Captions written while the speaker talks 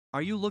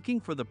Are you looking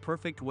for the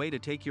perfect way to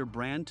take your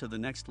brand to the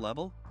next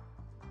level?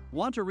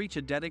 Want to reach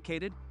a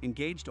dedicated,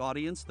 engaged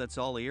audience that's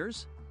all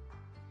ears?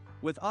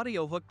 With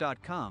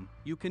audiohook.com,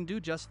 you can do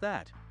just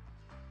that.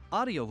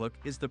 Audiohook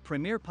is the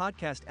premier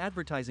podcast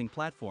advertising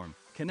platform,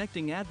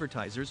 connecting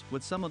advertisers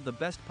with some of the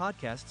best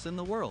podcasts in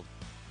the world.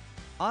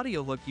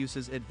 Audiohook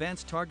uses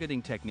advanced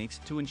targeting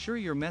techniques to ensure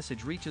your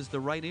message reaches the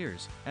right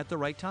ears at the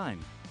right time.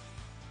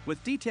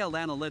 With detailed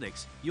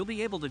analytics, you'll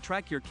be able to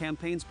track your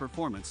campaign's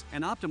performance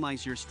and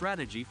optimize your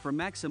strategy for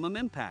maximum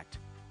impact.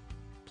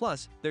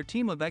 Plus, their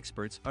team of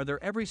experts are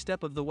there every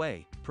step of the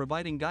way,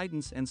 providing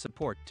guidance and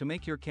support to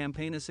make your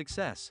campaign a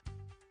success.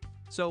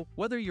 So,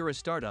 whether you're a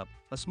startup,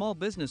 a small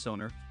business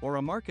owner, or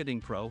a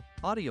marketing pro,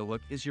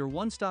 Audiohook is your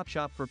one-stop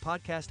shop for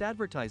podcast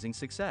advertising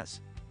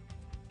success.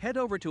 Head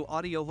over to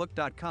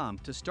audiohook.com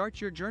to start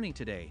your journey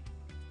today.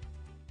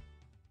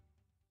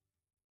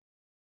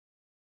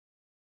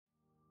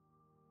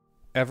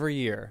 Every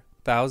year,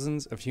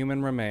 thousands of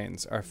human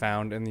remains are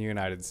found in the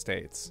United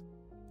States,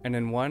 and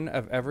in one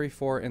of every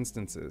 4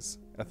 instances,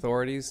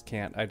 authorities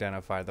can't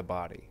identify the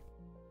body.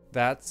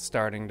 That's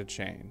starting to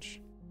change.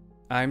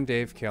 I'm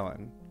Dave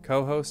Killen,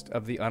 co-host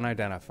of The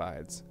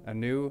Unidentifieds, a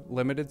new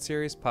limited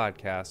series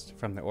podcast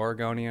from the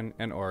Oregonian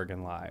and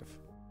Oregon Live.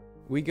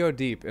 We go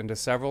deep into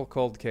several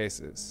cold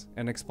cases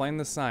and explain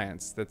the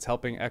science that's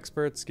helping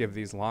experts give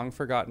these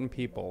long-forgotten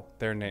people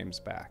their names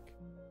back.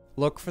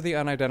 Look for The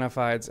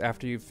Unidentifieds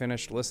after you've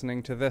finished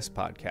listening to this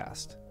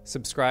podcast.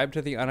 Subscribe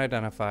to The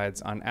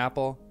Unidentifieds on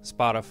Apple,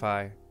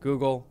 Spotify,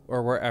 Google,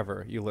 or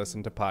wherever you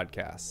listen to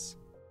podcasts.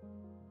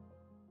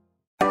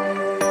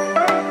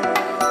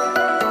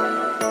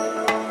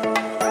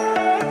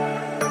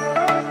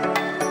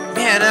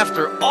 Man,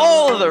 after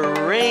all the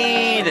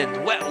rain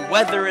and wet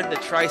weather in the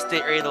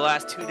tri-state area the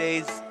last 2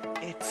 days,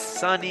 it's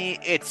sunny,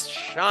 it's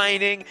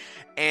shining,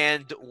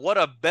 and what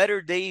a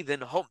better day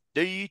than hump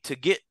day to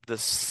get the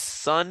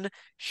sun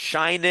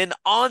shining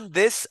on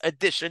this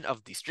edition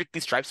of the Strictly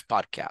Stripes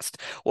podcast.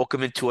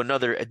 Welcome into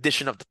another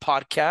edition of the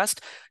podcast.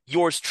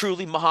 Yours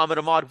truly, Muhammad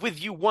Ahmad,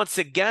 with you once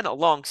again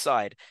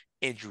alongside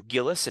Andrew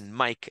Gillis and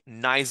Mike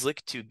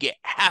Neislick to get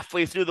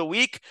halfway through the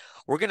week.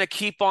 We're going to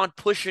keep on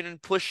pushing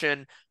and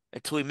pushing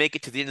until we make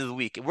it to the end of the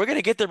week. And we're going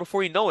to get there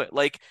before you know it.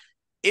 Like,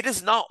 it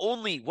is not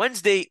only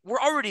Wednesday, we're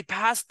already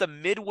past the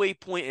midway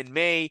point in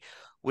May,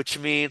 which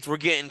means we're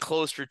getting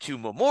closer to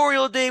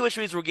Memorial Day, which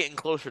means we're getting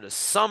closer to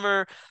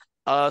summer.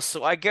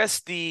 So I guess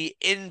the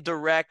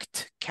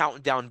indirect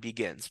countdown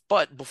begins.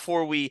 But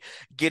before we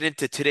get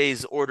into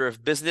today's order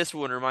of business, we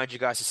want to remind you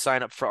guys to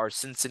sign up for our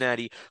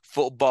Cincinnati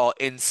Football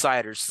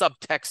Insider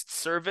subtext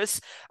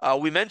service.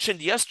 We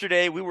mentioned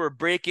yesterday we were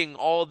breaking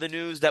all the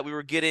news that we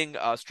were getting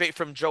straight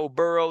from Joe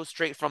Burrow,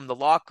 straight from the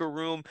locker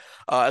room,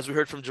 as we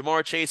heard from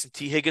Jamar Chase and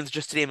T. Higgins,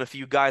 just to name a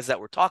few guys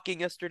that were talking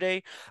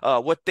yesterday,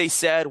 what they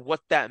said,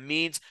 what that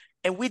means.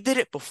 And we did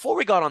it before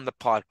we got on the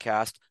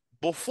podcast,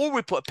 before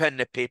we put pen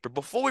to paper,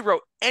 before we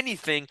wrote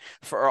anything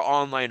for our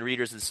online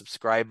readers and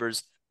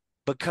subscribers,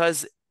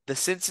 because the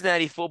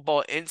Cincinnati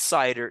Football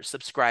Insider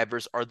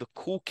subscribers are the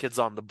cool kids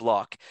on the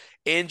block.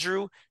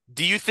 Andrew,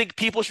 do you think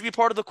people should be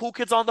part of the cool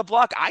kids on the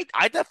block?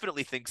 I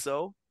definitely think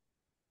so.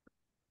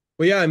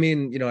 Well, yeah, I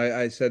mean,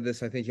 I said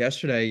this, I think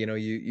yesterday,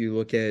 you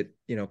look at,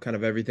 kind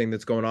of everything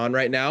that's going on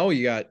right now.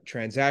 You got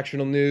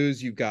transactional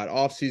news, you've got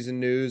off-season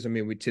news. I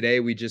mean, today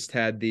we just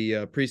had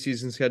the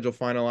preseason schedule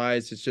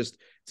finalized. It's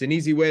an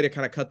easy way to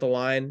kind of cut the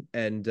line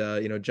and,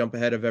 jump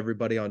ahead of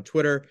everybody on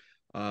Twitter.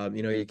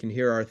 You can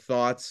hear our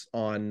thoughts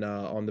on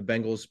the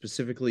Bengals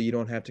specifically. You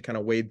don't have to kind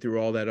of wade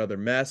through all that other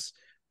mess.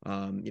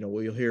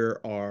 You'll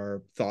hear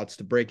our thoughts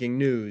to breaking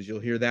news. You'll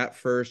hear that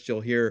first.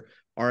 You'll hear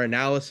our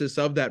analysis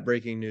of that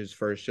breaking news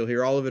first. You'll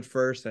hear all of it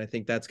first. And I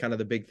think that's kind of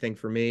the big thing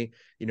for me.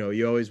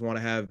 You always want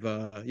to have,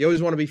 you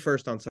always want to be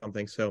first on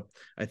something. So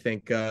I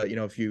think,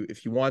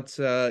 if you want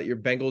your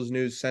Bengals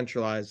news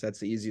centralized, that's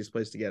the easiest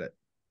place to get it.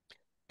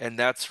 And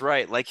that's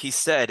right. Like he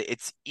said,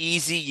 it's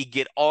easy. You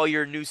get all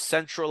your news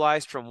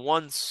centralized from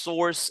one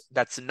source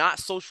that's not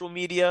social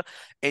media.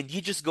 And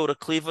you just go to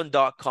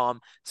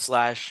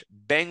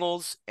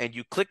cleveland.com/Bengals and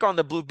you click on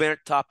the blue banner at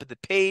the top of the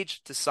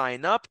page to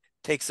sign up.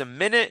 Takes a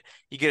minute.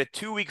 You get a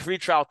 2-week free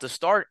trial to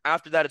start.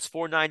 After that, it's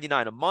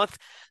 $4.99 a month.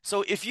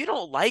 So if you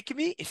don't like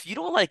me, if you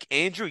don't like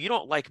Andrew, you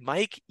don't like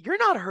Mike, you're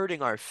not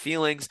hurting our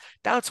feelings.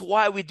 That's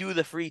why we do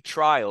the free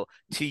trial,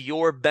 to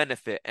your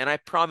benefit. And I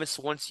promise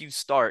once you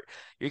start,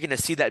 you're going to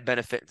see that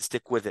benefit and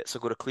stick with it. So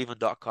go to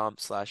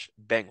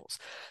cleveland.com/Bengals.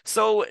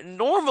 So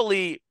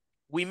normally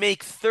we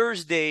make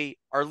Thursday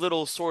our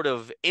little sort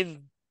of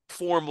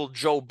informal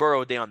Joe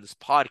Burrow day on this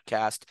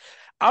podcast.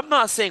 I'm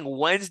not saying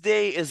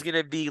Wednesday is going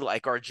to be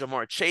like our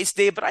Jamar Chase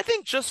day, but I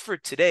think just for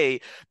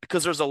today,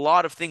 because there's a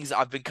lot of things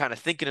I've been kind of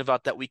thinking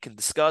about that we can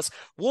discuss,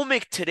 we'll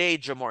make today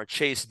Jamar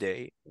Chase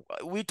day.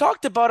 We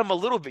talked about him a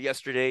little bit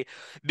yesterday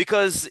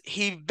because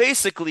he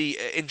basically,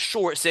 in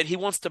short, said he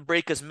wants to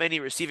break as many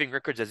receiving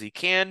records as he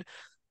can,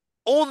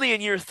 only in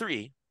year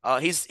 3.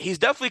 He's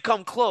definitely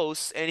come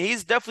close, and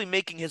he's definitely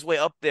making his way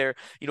up there,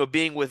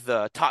 being with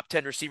the top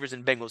 10 receivers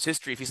in Bengals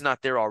history. If he's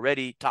not there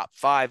already, top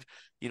 5.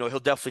 he'll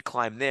definitely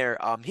climb there.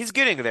 He's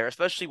getting there,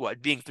 especially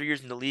being 3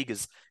 years in the league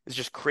is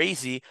just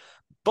crazy.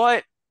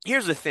 But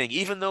here's the thing,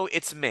 even though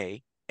it's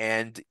May,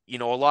 and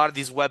a lot of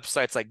these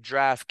websites like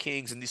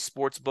DraftKings and these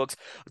sports books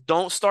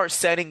don't start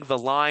setting the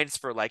lines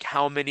for like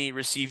how many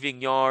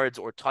receiving yards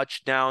or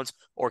touchdowns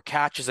or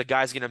catches a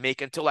guy's gonna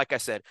make until, like I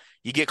said,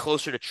 you get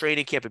closer to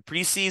training camp and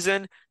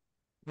preseason.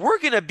 We're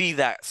gonna be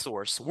that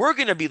source. We're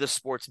gonna be the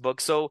sports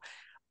book. So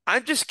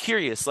I'm just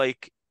curious,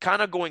 like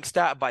kind of going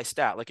stat by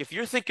stat. Like if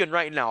you're thinking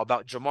right now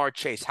about Jamar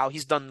Chase, how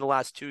he's done in the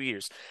last 2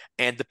 years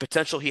and the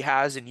potential he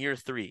has in year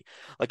three,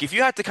 like if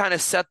you had to kind of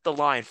set the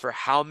line for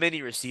how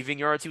many receiving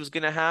yards he was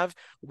going to have,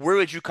 where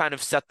would you kind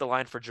of set the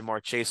line for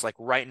Jamar Chase, like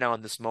right now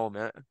in this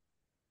moment?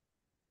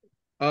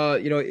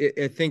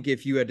 I think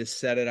if you had to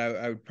set it,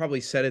 I would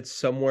probably set it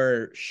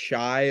somewhere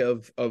shy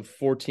of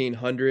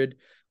 1,400.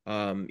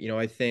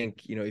 I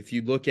think, if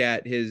you look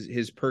at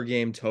his per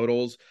game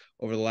totals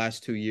over the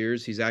last 2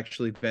 years, he's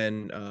actually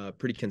been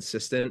pretty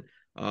consistent.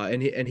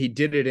 And he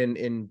did it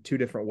in two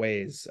different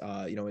ways.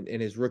 In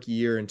his rookie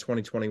year in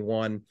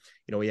 2021,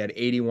 he had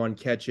 81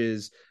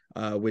 catches,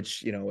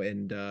 which,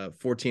 and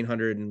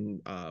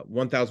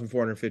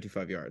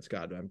 1,455 yards.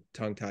 God, I'm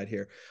tongue tied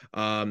here.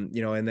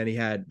 And then he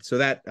had, so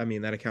that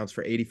accounts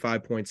for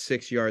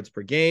 85.6 yards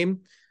per game.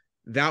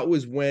 That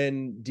was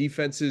when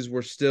defenses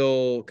were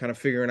still kind of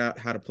figuring out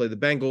how to play the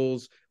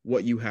Bengals,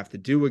 what you have to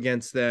do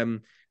against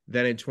them.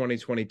 Then in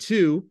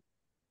 2022,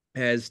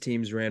 as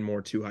teams ran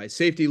more too high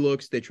safety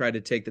looks, they tried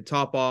to take the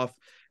top off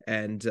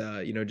and put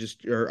a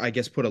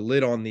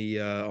lid on the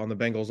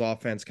Bengals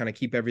offense, kind of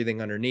keep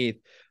everything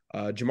underneath.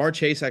 Jamar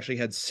Chase actually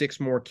had 6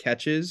 more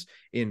catches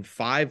in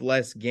 5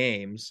 less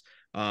games,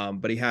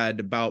 but he had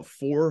about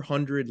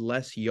 400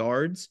 less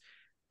yards,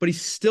 but he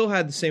still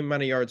had the same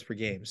amount of yards per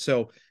game.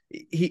 So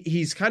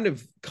he's kind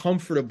of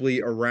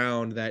comfortably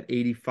around that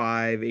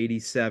 85,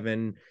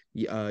 87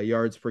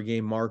 yards per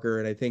game marker.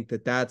 And I think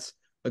that's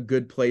a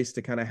good place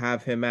to kind of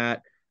have him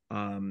at.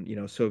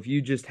 So if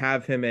you just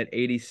have him at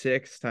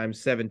 86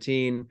 times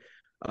 17,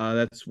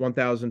 that's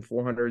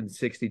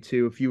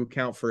 1,462. If you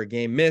account for a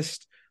game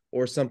missed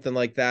or something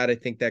like that, I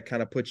think that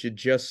kind of puts you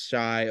just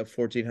shy of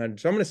 1,400.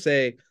 So I'm going to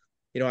say,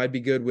 I'd be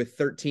good with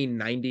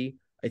 1,390,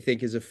 I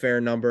think is a fair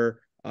number.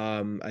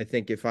 I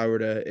think if I were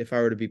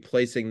to be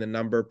placing the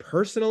number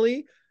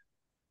personally,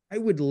 I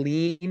would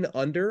lean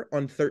under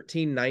on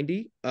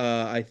 1,390.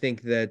 I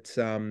think that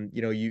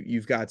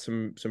you've got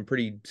some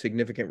pretty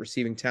significant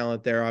receiving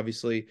talent there.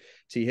 Obviously,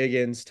 T.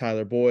 Higgins,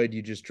 Tyler Boyd.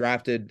 You just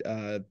drafted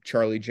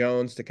Charlie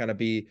Jones to kind of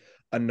be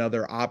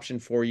another option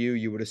for you.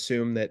 You would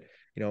assume that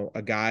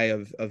a guy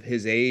of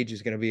his age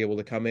is going to be able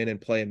to come in and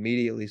play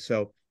immediately.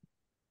 So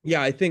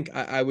yeah, I think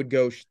I would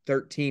go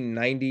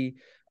 1,390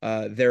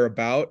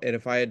 thereabout. And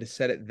if I had to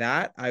set it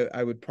that,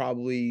 I would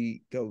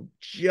probably go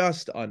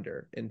just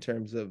under in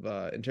terms of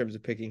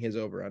picking his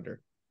over under.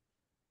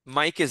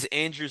 Mike, is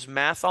Andrew's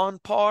math on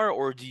par,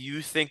 or do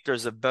you think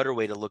there's a better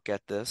way to look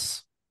at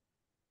this?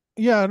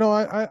 Yeah, no,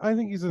 I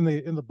think he's in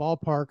the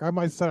ballpark. I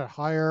might set it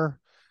higher,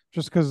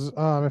 just because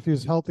if he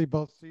was healthy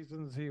both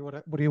seasons, he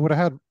would have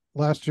had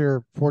last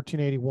year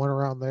 1481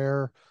 around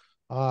there.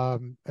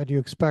 And you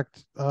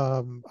expect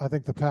I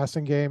think the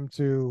passing game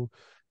to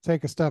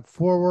take a step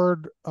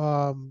forward.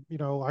 I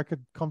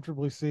could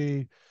comfortably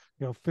see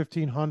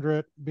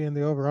 1,500 being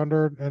the over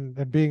under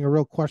and being a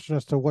real question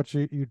as to what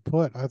you'd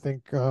put. I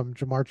think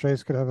Jamar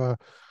Chase could have a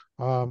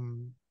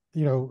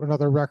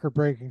another record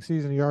breaking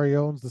season. He already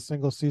owns the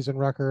single season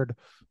record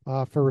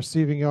for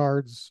receiving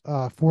yards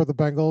for the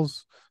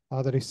Bengals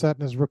that he set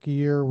in his rookie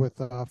year with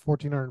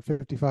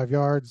 1,455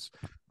 yards.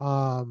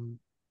 I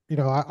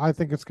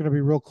think it's going to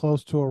be real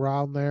close to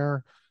around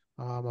there.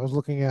 I was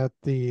looking at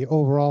the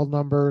overall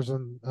numbers,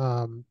 and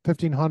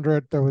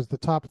 1,500, there was the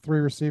top 3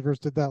 receivers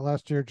did that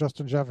last year: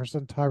 Justin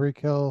Jefferson, Tyreek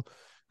Hill,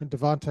 and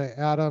Devontae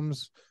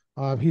Adams.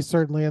 He's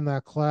certainly in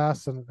that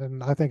class,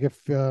 and I think if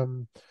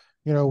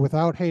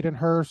without Hayden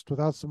Hurst,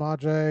 without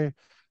Samaje,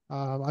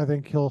 I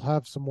think he'll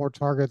have some more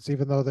targets.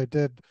 Even though they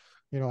did,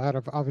 out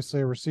of obviously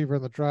a receiver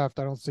in the draft,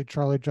 I don't see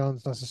Charlie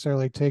Jones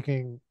necessarily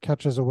taking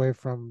catches away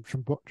from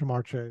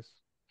Jamar Chase.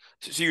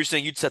 So you're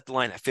saying you'd set the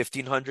line at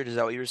 1,500? Is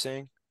that what you were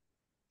saying?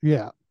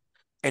 Yeah.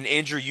 And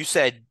Andrew, you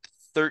said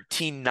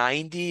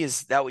 1,390.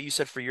 Is that what you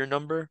said for your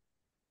number?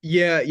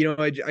 Yeah,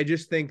 I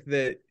just think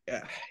that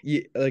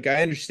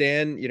I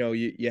understand,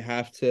 you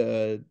have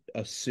to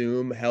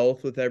assume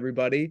health with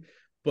everybody,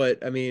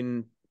 but I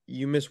mean,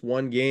 you miss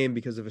one game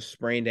because of a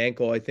sprained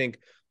ankle. I think,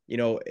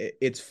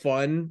 it's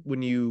fun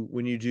when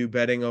you do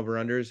betting over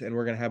unders, and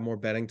we're going to have more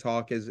betting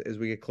talk as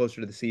we get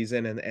closer to the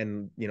season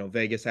and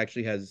Vegas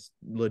actually has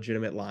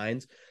legitimate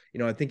lines.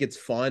 I think it's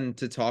fun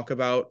to talk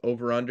about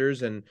over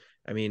unders, and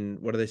I mean,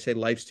 what do they say?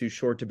 Life's too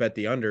short to bet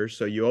the under.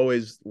 So you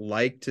always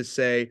like to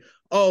say,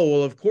 oh,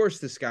 well, of course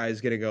this guy is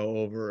going to go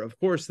over, of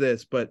course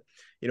this, but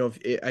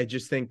I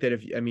just think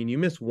that you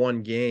miss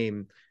one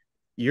game,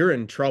 you're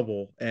in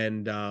trouble.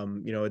 And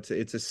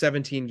it's a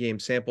 17 game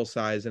sample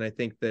size. And I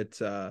think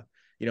that,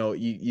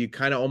 you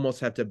kind of almost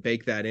have to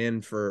bake that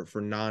in for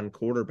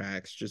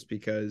non-quarterbacks, just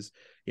because,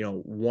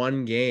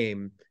 one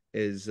game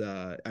is,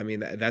 I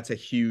mean, that's a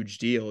huge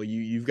deal.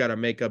 You've got to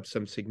make up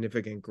some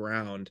significant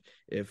ground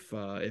if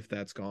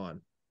that's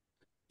gone.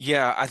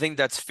 Yeah, I think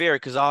that's fair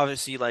because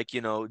obviously, like,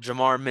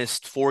 Jamar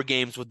missed 4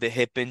 games with the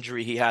hip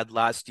injury he had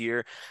last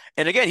year.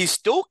 And again, he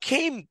still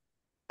came,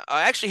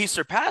 actually, he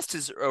surpassed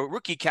his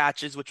rookie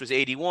catches, which was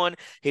 81.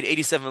 He had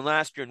 87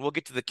 last year, and we'll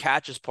get to the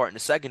catches part in a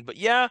second. But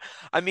yeah,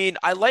 I mean,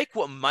 I like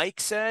what Mike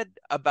said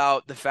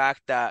about the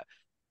fact that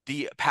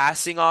the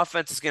passing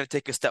offense is going to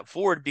take a step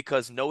forward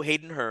because no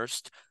Hayden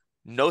Hurst,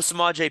 no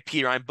Samaje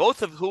Perine,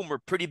 both of whom were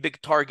pretty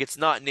big targets,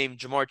 not named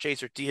Jamar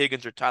Chase or T.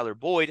 Higgins or Tyler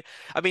Boyd.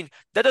 I mean,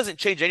 that doesn't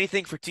change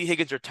anything for T.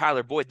 Higgins or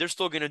Tyler Boyd. They're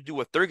still going to do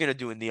what they're going to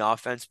do in the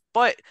offense,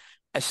 but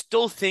I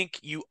still think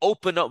you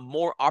open up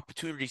more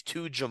opportunities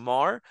to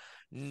Jamar.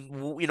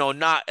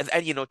 Not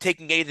and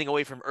taking anything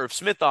away from Irv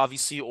Smith,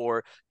 obviously,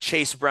 or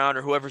Chase Brown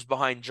or whoever's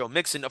behind Joe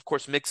Mixon. Of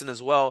course, Mixon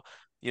as well.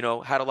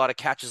 Had a lot of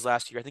catches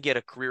last year. I think he had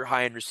a career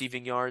high in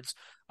receiving yards.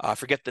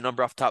 Forget the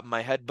number off the top of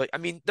my head, but I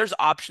mean, there's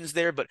options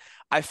there. But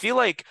I feel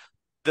like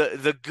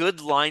the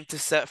good line to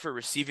set for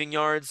receiving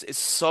yards is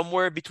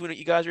somewhere between what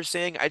you guys are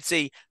saying. I'd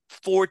say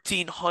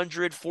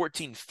 1,400,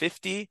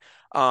 1,450.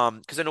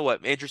 Because I know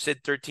what Andrew said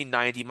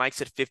 1,390, Mike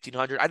said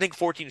 1,500. I think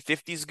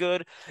 1,450 is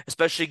good,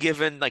 especially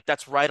given like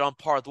that's right on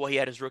par with what he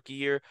had his rookie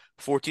year,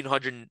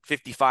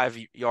 1,455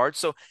 yards.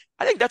 So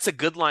I think that's a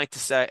good line to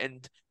set.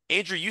 And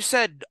Andrew, you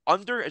said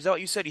under. Is that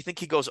what you said? You think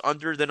he goes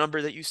under the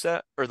number that you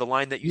set or the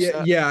line that you Yeah,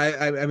 set?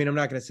 yeah. I mean, I'm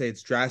not going to say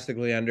it's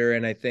drastically under,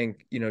 and I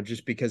think,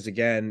 just because,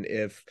 again,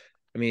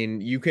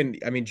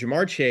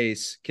 Jamar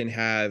Chase can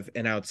have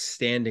an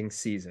outstanding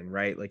season,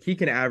 right? Like, he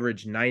can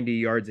average 90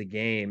 yards a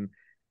game,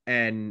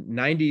 and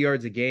 90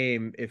 yards a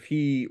game, if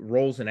he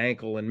rolls an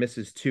ankle and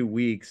misses 2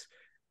 weeks,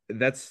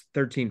 that's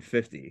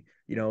 1350.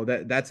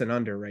 That's an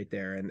under right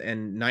there.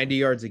 And 90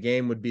 yards a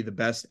game would be the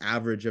best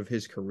average of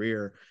his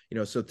career.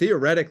 So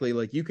theoretically,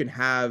 like, you can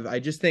have, I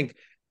just think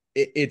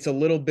it's a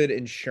little bit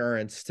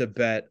insurance to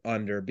bet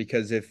under,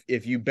 because if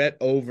you bet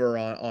over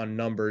on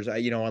numbers,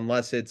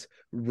 unless it's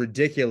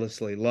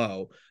ridiculously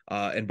low.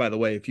 And by the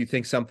way, if you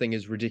think something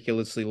is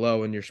ridiculously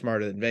low and you're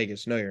smarter than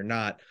Vegas, no, you're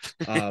not.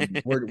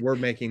 We're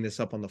making this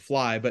up on the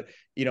fly, but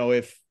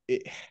if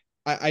it,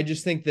 I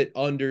just think that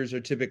unders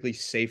are typically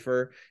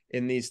safer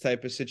in these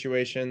type of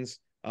situations.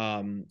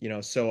 So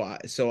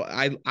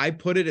I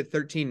put it at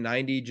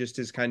 1390 just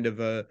as kind of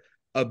a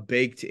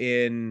baked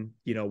in,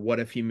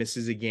 what if he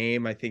misses a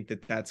game? I think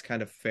that's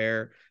kind of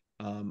fair.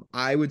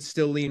 I would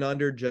still lean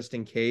under just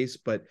in case,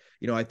 but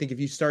I think if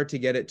you start to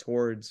get it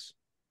towards,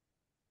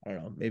 I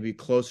don't know, maybe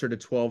closer to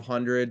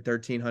 1,200,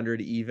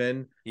 1,300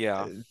 even,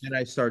 Yeah. then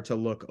I start to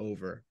look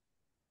over.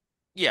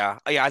 Yeah.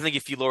 I think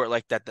if you lower it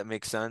like that, that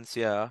makes sense.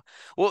 Yeah.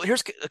 Well,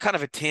 here's kind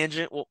of a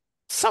tangent. Well,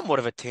 somewhat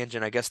of a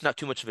tangent, I guess, not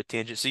too much of a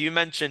tangent. So you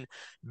mentioned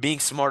being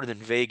smarter than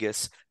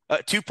Vegas.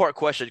 Two-part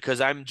question,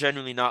 because I'm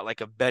generally not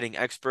like a betting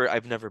expert.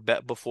 I've never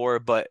bet before,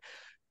 but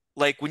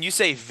like when you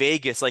say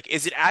Vegas, like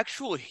is it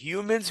actual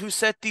humans who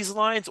set these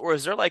lines, or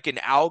is there like an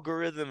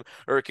algorithm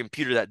or a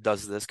computer that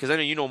does this? Because I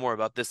know you know more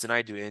about this than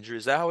I do, Andrew.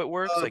 Is that how it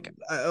works? Like,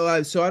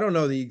 So I don't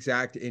know the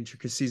exact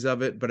intricacies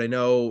of it, but I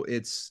know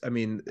it's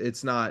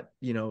not,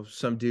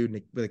 some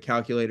dude with a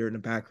calculator in a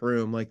back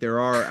room. Like, there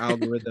are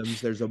algorithms.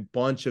 There's a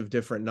bunch of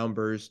different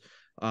numbers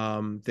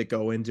that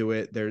go into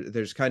it.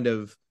 There's kind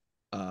of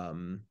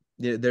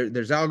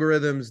there's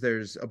algorithms.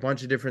 There's a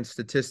bunch of different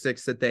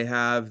statistics that they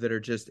have that are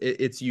just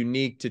it's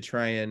unique to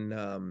try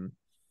and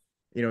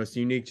it's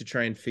unique to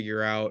try and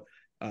figure out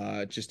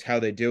just how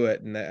they do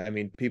it.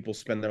 And people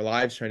spend their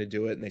lives trying to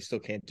do it and they still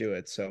can't do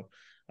it. So,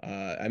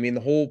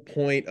 the whole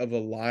point of a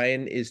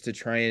line is to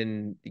try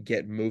and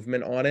get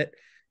movement on it.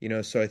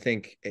 So I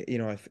think,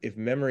 if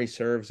memory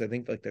serves, I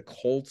think like the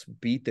Colts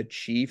beat the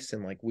Chiefs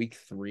in like week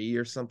 3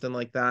 or something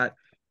like that.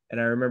 And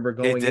I remember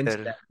they going into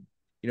did. that,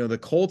 the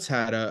Colts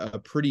had a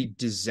pretty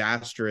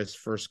disastrous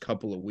first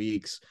couple of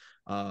weeks.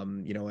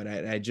 And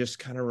I just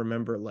kind of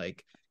remember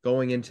like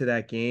going into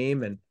that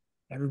game, and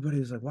everybody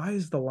was like, why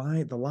is the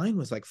line? The line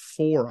was like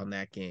 4 on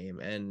that game.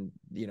 And,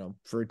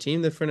 for a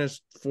team that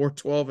finished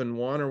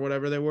 4-12-1 or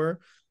whatever they were,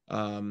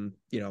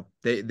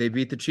 they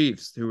beat the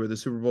Chiefs, who were the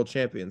Super Bowl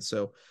champions.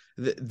 So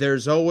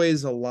there's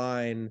always a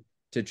line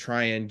to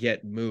try and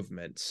get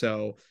movement.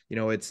 So,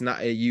 it's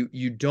not,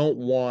 you don't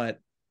want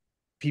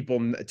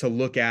people to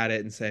look at it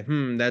and say,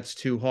 that's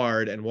too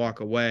hard, and walk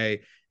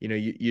away.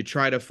 You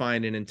try to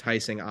find an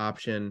enticing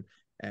option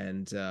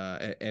and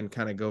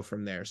kind of go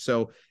from there.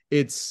 So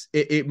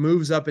it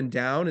moves up and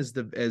down as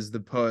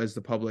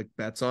the public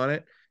bets on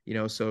it.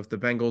 So if the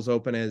Bengals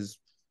open as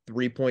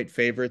 3-point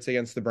favorites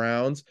against the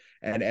Browns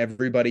and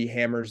everybody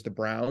hammers the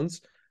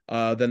Browns,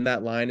 then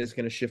that line is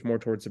going to shift more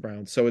towards the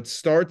Browns. So it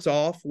starts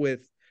off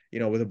with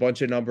a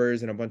bunch of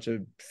numbers and a bunch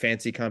of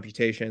fancy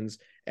computations.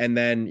 And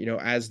then,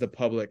 as the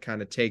public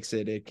kind of takes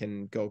it, it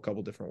can go a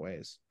couple different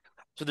ways.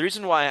 So the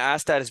reason why I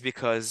asked that is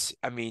because,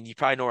 I mean, you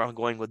probably know where I'm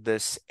going with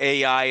this.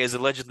 AI is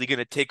allegedly going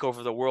to take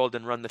over the world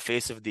and run the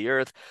face of the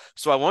earth.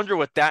 So I wonder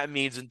what that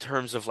means in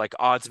terms of like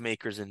odds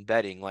makers and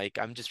betting. Like,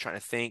 I'm just trying to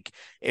think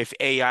if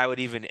AI would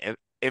even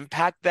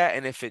impact that,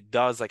 and if it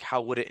does, like,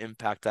 how would it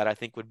impact that? I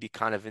think would be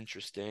kind of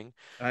interesting.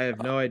 I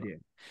have no idea.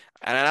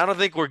 And I don't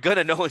think we're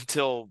gonna know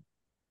until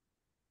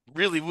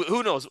really,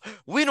 who knows?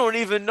 We don't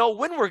even know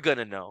when we're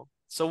gonna know.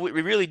 So we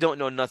really don't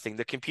know nothing.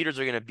 The computers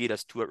are gonna beat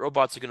us to it.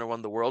 Robots are gonna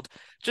run the world.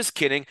 Just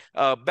kidding.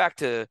 Back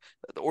to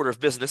the order of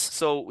business.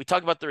 So we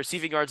talked about the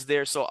receiving yards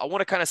there. So I want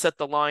to kind of set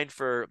the line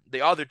for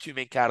the other two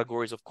main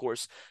categories, of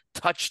course,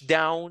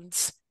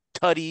 touchdowns,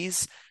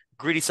 tutties,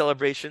 greedy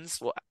celebrations.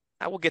 Well,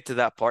 I will get to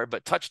that part,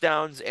 but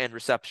touchdowns and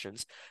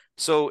receptions.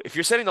 So if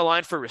you're setting the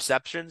line for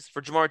receptions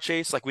for Jamar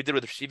Chase, like we did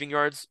with receiving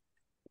yards,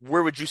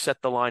 where would you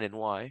set the line and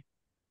why?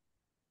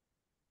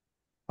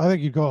 I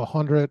think you'd go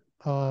 100,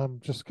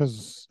 just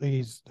because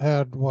he's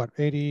had what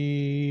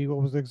 80.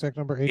 What was the exact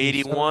number? 87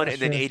 81 and last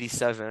then year.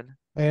 87.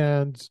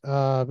 And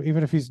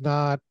even if he's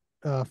not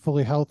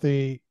fully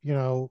healthy, he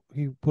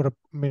would have.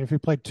 I mean, if he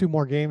played two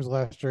more games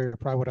last year, he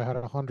probably would have had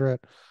 100.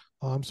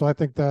 So I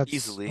think that's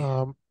Easily.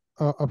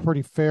 a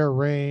pretty fair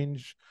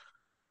range.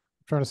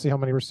 Trying to see how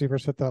many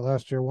receivers hit that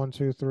last year. One,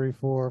 two, three,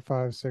 four,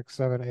 five, six,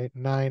 seven, eight,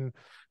 nine,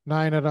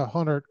 nine at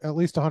 100, at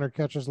least 100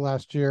 catches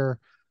last year.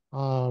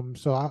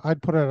 So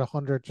I'd put it at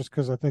 100 just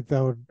because I think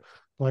that would,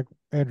 like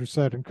Andrew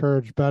said,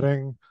 encourage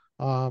betting.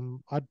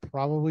 I'd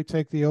probably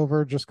take the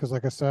over just because,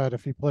 like I said,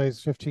 if he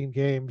plays 15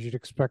 games, you'd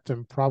expect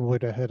him probably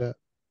to hit it.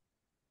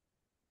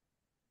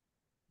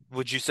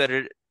 Would you set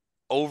it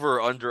over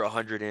or under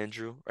 100,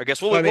 Andrew? I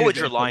guess Well, I what mean, would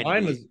your if the line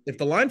line be? was if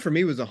the line for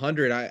me was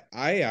 100,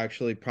 I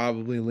actually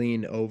probably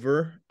lean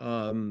over.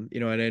 And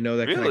I know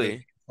that kind of goes Really?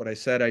 to what I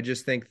said. I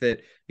just think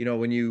that,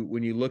 when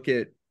you look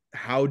at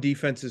how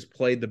defenses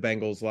played the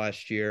Bengals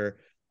last year,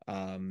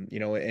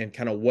 and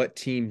kind of what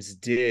teams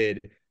did,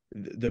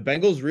 the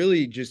Bengals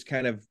really just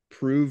kind of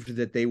proved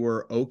that they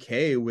were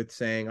okay with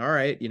saying, all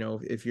right,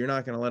 if you're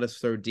not going to let us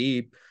throw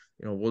deep,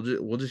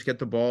 we'll just get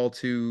the ball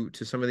to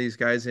some of these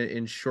guys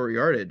in short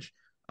yardage.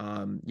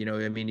 I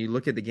mean, you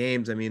look at the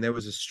games. I mean, there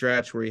was a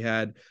stretch where he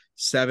had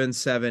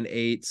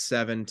 7-7-8,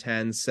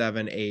 7-10,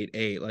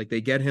 7-8-8. Like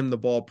they get him the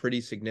ball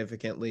pretty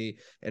significantly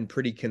and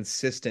pretty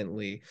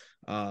consistently.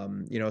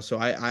 So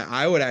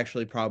I would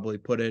actually probably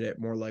put it at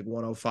more like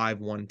 105,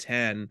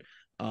 110.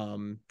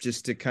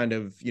 Just to kind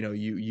of,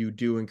 you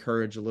do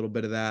encourage a little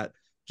bit of that.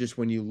 Just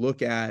when you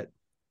look at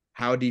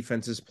how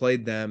defenses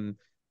played them,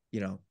 you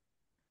know,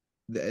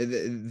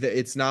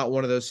 it's not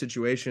one of those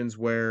situations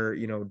where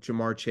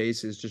Jamar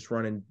Chase is just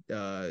running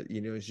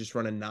is just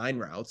running nine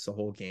routes the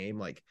whole game.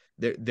 Like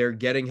they're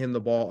getting him the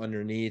ball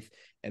underneath,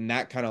 and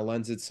that kind of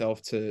lends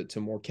itself to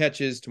more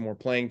catches, to more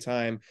playing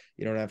time.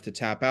 You don't have to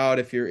tap out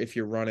if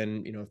you're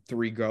running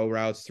three go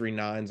routes, three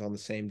nines on the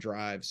same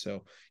drive.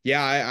 So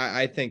yeah,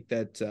 I think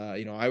that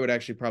I would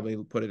actually probably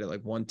put it at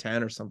like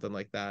 110 or something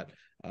like that.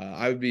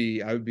 I would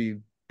be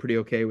pretty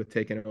okay with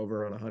taking it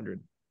over on 100.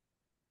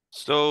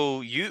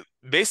 So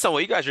based on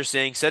what you guys are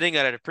saying, setting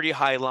it at a pretty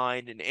high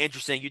line, and Andrew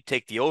saying you'd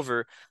take the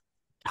over,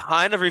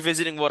 kind of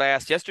revisiting what I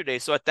asked yesterday.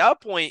 So at that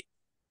point,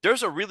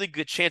 there's a really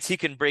good chance he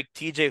can break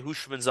TJ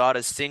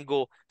Houshmandzadeh's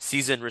single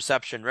season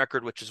reception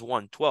record, which is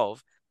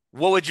 112.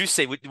 What would you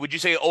say? Would you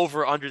say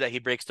over or under that he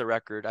breaks the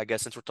record? I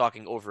guess since we're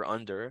talking over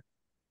under.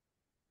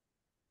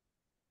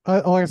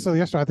 Like I said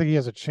yesterday, I think he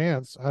has a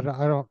chance. I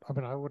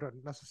mean, I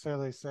wouldn't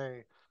necessarily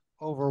say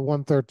over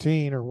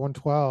 113 or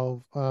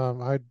 112.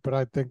 But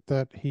I think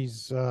that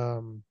he's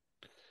gonna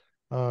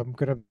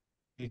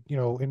be,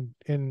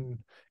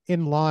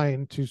 in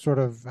line to sort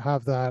of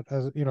have that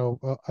as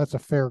as a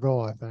fair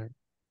goal. I think.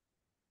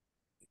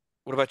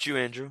 What about you,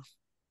 Andrew?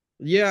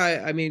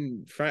 Yeah, I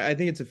mean, I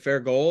think it's a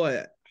fair goal.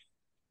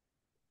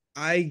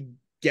 I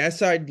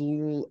guess I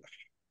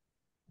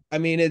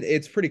mean,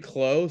 it's pretty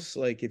close.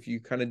 Like if you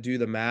kind of do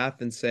the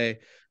math and say,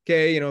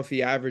 okay, if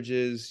he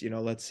averages,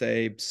 let's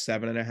say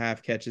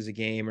 7.5 catches a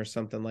game or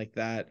something like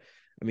that.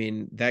 I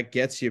mean, that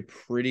gets you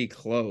pretty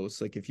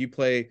close. Like if you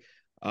play,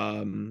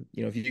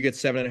 if you get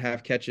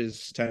 7.5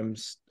 catches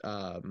times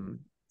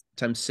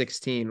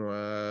 16,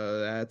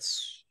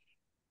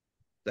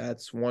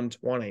 that's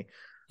 120.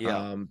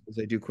 Yeah. As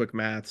I do quick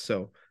math.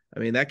 So I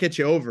mean that gets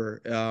you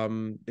over.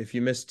 If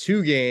you miss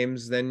two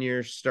games, then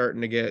you're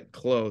starting to get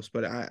close.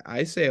 But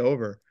I say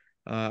over.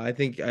 I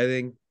think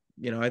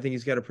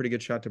he's got a pretty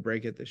good shot to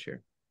break it this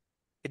year.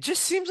 It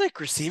just seems like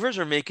receivers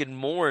are making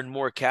more and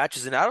more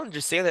catches, and I don't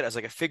just say that as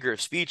like a figure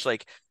of speech.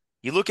 Like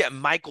you look at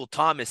Michael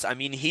Thomas. I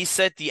mean, he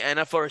set the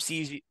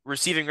NFL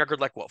receiving record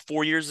like what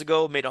 4 years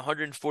ago, made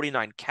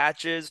 149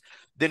 catches.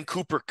 Then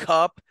Cooper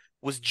Kupp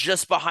was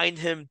just behind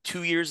him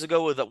 2 years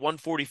ago with at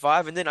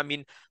 145, and then I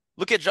mean,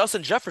 look at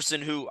Justin Jefferson,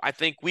 who I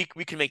think we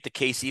can make the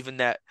case even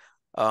that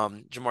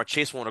Jamar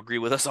Chase won't agree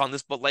with us on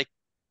this, but like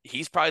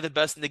he's probably the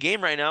best in the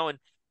game right now, and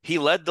he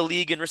led the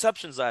league in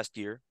receptions last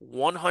year,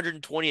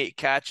 128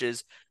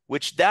 catches,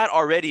 which that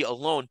already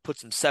alone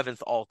puts him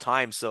seventh all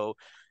time. So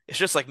it's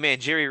just like, man,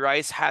 Jerry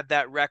Rice had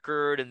that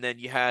record, and then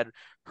you had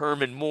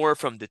Herman Moore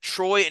from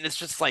Detroit. And it's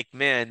just like,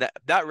 man,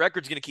 that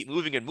record's going to keep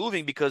moving and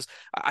moving because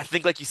I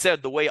think, like you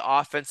said, the way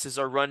offenses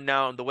are run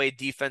now and the way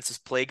defenses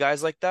play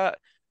guys like that,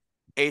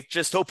 it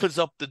just opens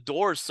up the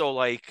doors. So,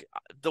 like,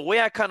 the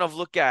way I kind of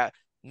look at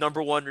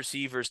number one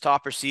receivers,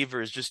 top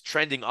receivers, just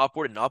trending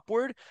upward and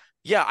upward.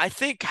 Yeah, I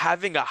think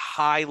having a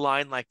high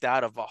line like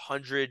that of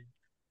 100,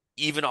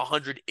 even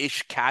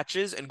 100-ish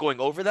catches and going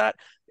over that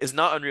is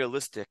not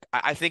unrealistic.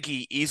 I think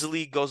he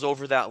easily goes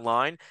over that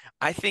line.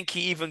 I think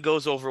he even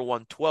goes over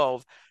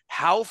 112.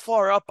 How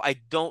far up, I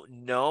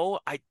don't know.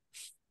 I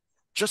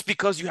just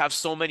because you have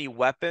so many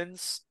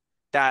weapons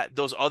that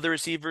those other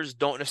receivers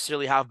don't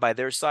necessarily have by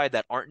their side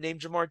that aren't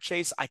named Jamar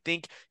Chase, I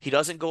think he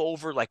doesn't go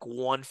over like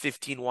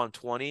 115,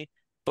 120.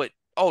 But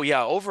oh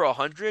yeah, over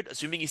 100,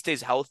 assuming he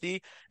stays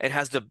healthy and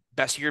has the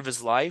best year of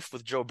his life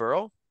with Joe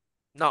Burrow,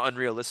 not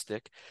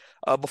unrealistic.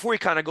 Before we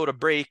kind of go to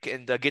break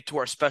and get to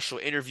our special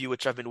interview,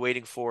 which I've been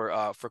waiting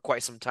for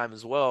quite some time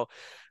as well.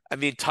 I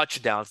mean,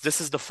 touchdowns.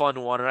 This is the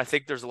fun one, and I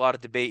think there's a lot of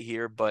debate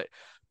here, but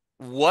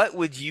what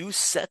would you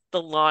set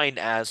the line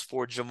as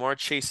for Jamar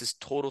Chase's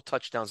total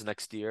touchdowns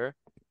next year?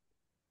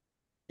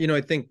 I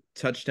think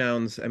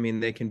touchdowns, I mean,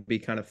 they can be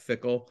kind of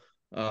fickle.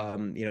 I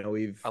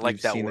We've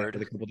like that seen that word.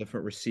 with a couple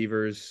different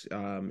receivers.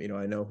 I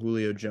know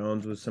Julio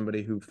Jones was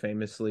somebody who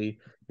famously,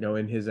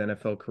 in his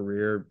NFL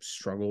career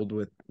struggled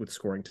with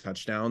scoring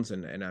touchdowns.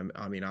 And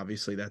I mean,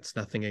 obviously that's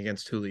nothing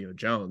against Julio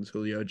Jones.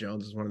 Julio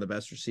Jones is one of the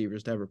best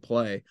receivers to ever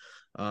play.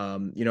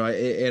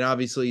 And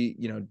obviously,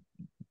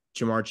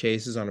 Jamar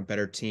Chase is on a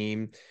better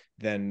team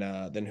than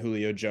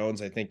Julio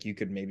Jones. I think you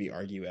could maybe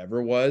argue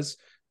ever was.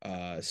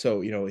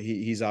 So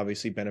he's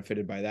obviously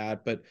benefited by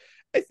that, but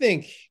I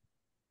think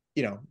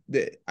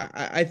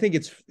I think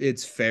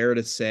it's fair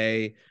to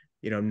say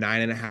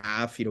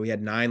 9.5. We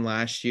had 9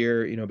 last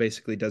year.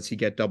 Basically, does he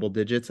get double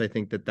digits? I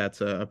think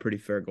that's a pretty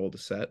fair goal to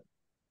set.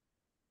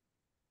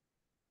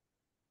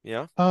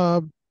 Yeah.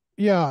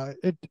 Yeah,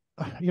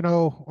 I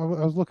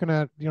was looking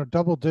at,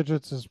 double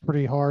digits is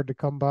pretty hard to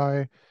come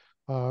by.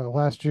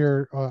 Last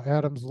year,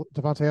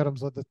 Devontae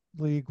Adams led the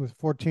league with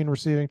 14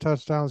 receiving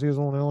touchdowns. He was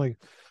only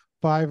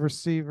 5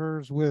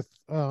 receivers with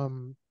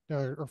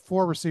or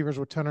 4 receivers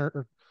with 10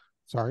 or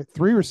sorry,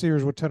 3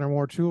 receivers with 10 or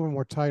more. 2 of them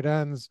were tight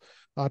ends,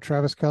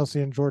 Travis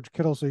Kelce and George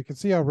Kittle. So you can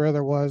see how rare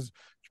there was.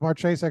 Jamar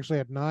Chase actually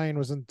had 9,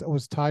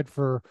 was tied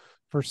for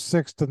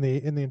 6th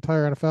in the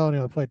entire NFL, and he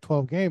only played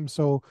 12 games.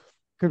 So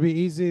could be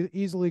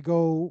easily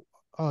go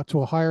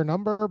to a higher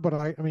number. But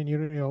I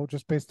mean,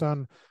 just based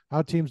on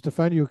how teams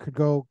defend you, could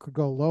go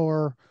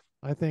lower.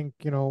 I think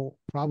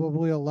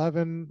probably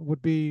 11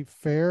 would be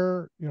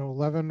fair.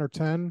 11 or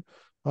 10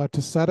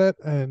 to set it,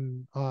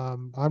 and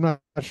I'm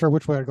not sure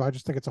which way I'd go. I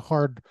just think it's a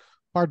hard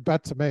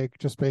bet to make,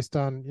 just based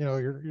on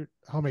your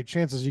how many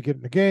chances you get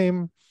in the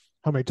game,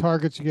 how many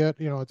targets you get.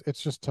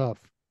 It's just tough.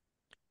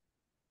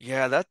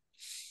 Yeah,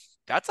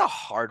 that's a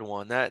hard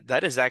one.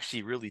 That is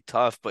actually really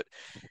tough. But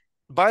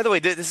by the way,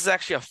 this is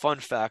actually a fun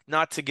fact,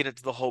 not to get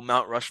into the whole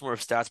Mount Rushmore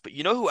of stats, but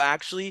you know who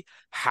actually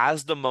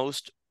has the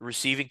most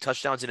receiving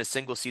touchdowns in a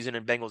single season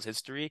in Bengals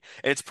history?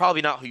 And it's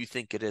probably not who you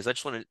think it is. I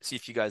just want to see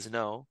if you guys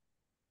know.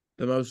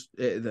 The most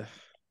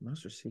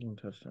receiving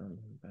touchdowns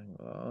in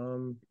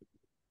Bengals.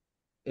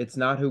 It's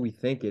not who we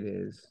think it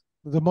is.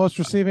 The most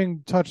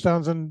receiving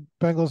touchdowns in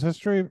Bengals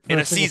history for In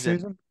a a single season.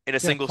 season. In a Yeah,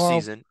 single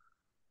season.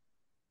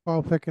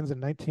 Carl Pickens in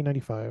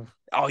 1995.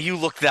 Oh, you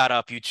looked that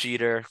up, you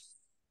cheater.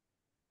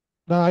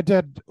 No, I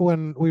did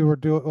when we were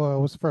doing. Well,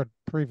 it was for a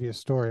previous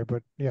story,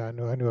 but yeah, I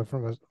knew it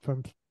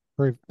from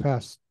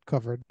past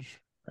coverage.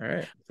 All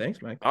right.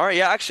 Thanks, Mike. All right,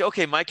 yeah, actually,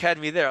 okay, Mike had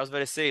me there. I was about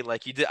to say,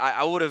 like, you did.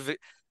 I would have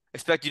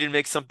expected you to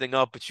make something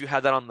up, but you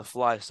had that on the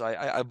fly, so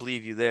I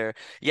believe you there.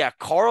 Yeah,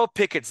 Carl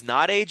Pickens,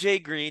 not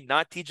AJ Green,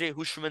 not TJ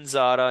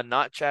Hushmanzada,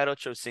 not Chad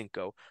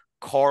Ochocinco.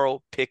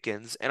 Carl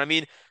Pickens, and I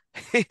mean,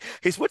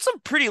 he's with some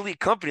pretty elite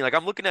company. Like,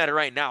 I'm looking at it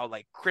right now,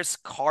 like Chris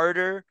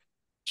Carter,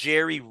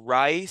 Jerry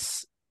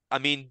Rice. I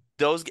mean,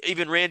 those,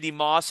 even Randy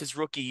Moss, his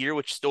rookie year,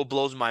 which still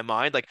blows my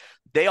mind. Like,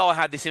 they all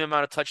had the same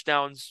amount of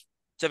touchdowns,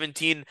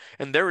 17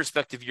 in their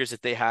respective years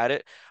that they had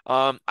it.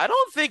 I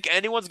don't think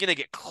anyone's gonna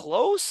get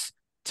close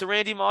to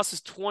Randy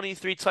Moss's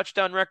 23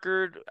 touchdown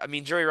record. I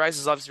mean, Jerry Rice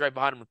is obviously right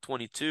behind him with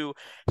 22.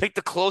 I think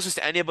the closest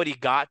anybody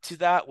got to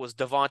that was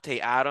Devontae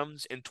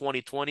Adams in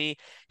 2020.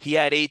 He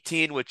had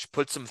 18, which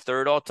puts him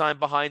third all time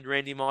behind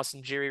Randy Moss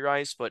and Jerry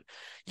Rice. But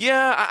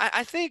yeah,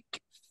 I think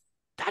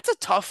that's a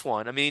tough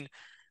one. I mean,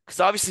 because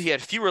obviously he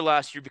had fewer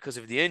last year because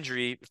of the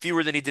injury,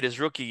 fewer than he did his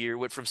rookie year,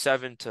 went from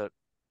 7 to,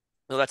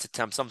 no, that's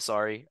attempts, I'm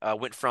sorry,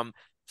 went from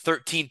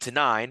 13 to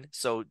 9.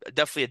 So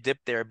definitely a dip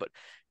there. But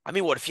I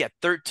mean, what if he had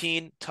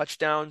 13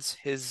 touchdowns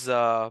his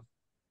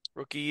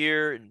rookie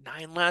year and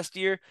 9 last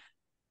year?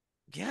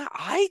 Yeah,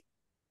 I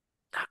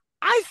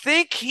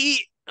think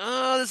he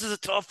this is a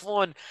tough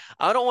one.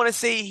 I don't want to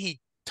say he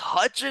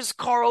touches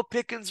Carl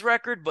Pickens'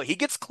 record, but he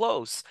gets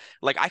close.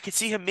 Like, I could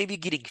see him maybe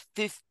getting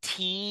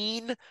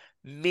 15,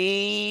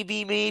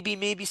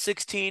 maybe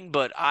 16,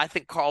 but I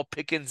think Carl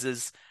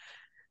Pickens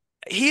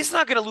he's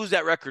not going to lose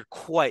that record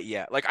quite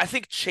yet. Like, I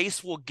think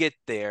Chase will get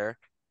there.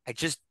 I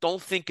just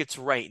don't think it's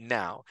right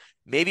now.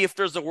 Maybe if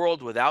there's a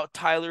world without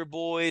Tyler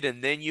Boyd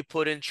and then you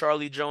put in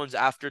Charlie Jones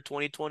after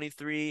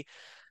 2023,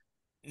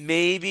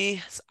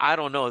 maybe. I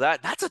don't know.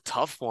 That's a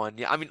tough one.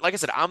 Yeah, I mean, like I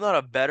said, I'm not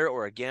a bettor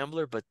or a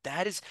gambler, but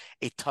that is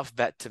a tough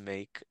bet to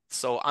make.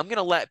 So I'm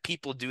gonna let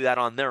people do that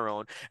on their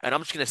own, and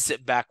I'm just gonna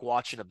sit back,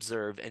 watch, and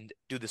observe, and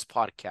do this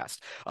podcast.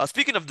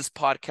 Speaking of this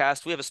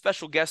podcast, we have a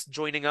special guest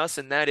joining us,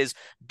 and that is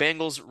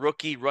Bengals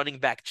rookie running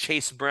back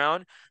Chase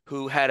Brown,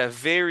 who had a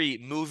very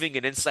moving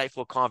and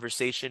insightful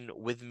conversation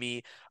with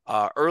me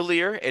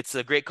earlier. It's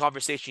a great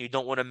conversation you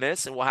don't want to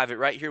miss, and we'll have it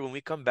right here when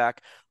we come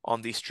back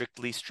on the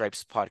Strictly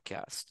Stripes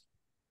podcast.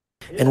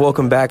 And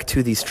welcome back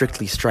to the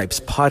Strictly Stripes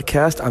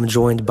podcast. I'm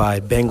joined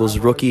by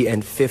Bengals rookie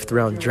and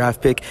 5th-round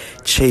draft pick,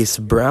 Chase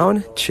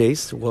Brown.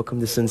 Chase, welcome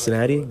to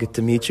Cincinnati. Good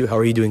to meet you. How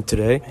are you doing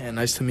today? Yeah,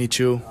 nice to meet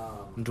you.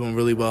 I'm doing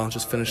really well.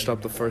 Just finished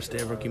up the first day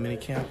of rookie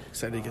minicamp.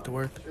 Excited to get to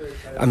work.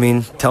 I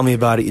mean, tell me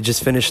about it. You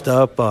just finished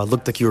up.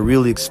 Looked like you were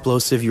really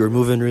explosive. You were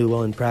moving really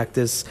well in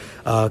practice.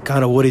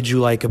 Kind of what did you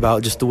like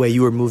about just the way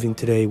you were moving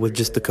today with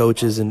just the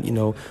coaches and,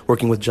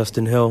 working with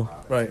Justin Hill?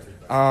 Right.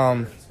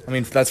 I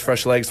mean, that's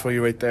fresh legs for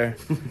you right there.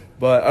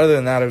 But other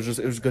than that, it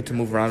was good to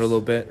move around a little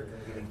bit,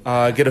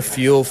 get a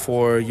feel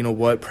for,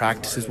 what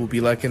practices will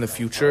be like in the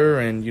future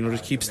and,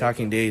 just keep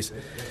stacking days.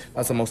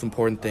 That's the most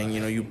important thing.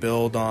 You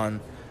build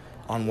on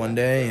one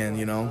day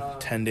and,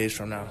 10 days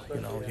from now,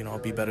 I'll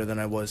be better than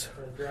I was.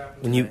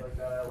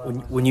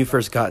 When you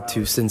first got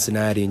to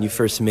Cincinnati and you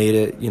first made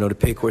it, to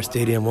Paycor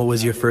Stadium, what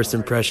was your first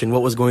impression?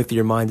 What was going through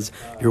your mind as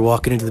you're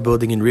walking into the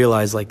building and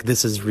realize,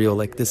 this is real,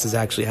 this is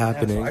actually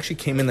happening? Yeah, so I actually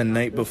came in the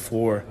night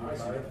before,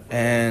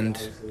 and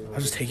I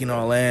was just taking it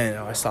all in.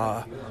 I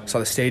saw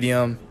the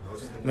stadium.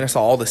 I mean, I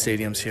saw all the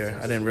stadiums here.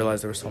 I didn't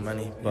realize there were so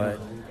many, but,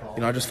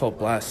 I just felt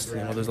blessed.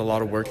 There's a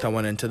lot of work that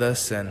went into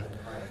this, and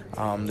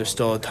there's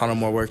still a ton of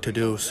more work to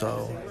do.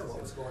 So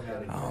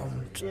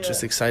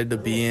just excited to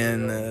be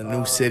in a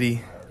new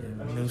city,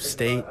 new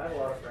state,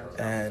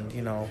 and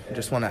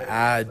just want to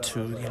add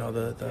to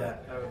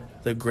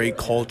the great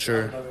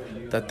culture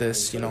that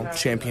this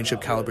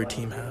championship caliber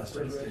team has.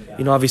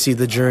 Obviously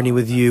the journey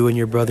with you and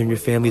your brother and your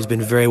family has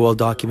been very well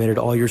documented,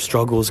 all your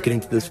struggles getting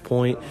to this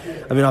point.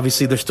 I mean,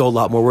 obviously there's still a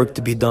lot more work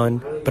to be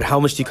done, but how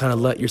much do you kind of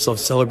let yourself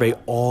celebrate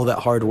all that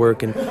hard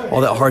work and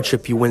all that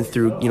hardship you went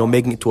through,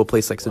 making it to a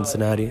place like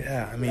Cincinnati?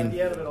 Yeah, I mean,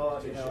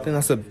 I think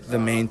that's the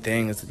main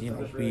thing is,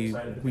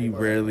 we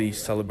rarely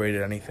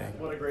celebrated anything,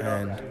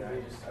 and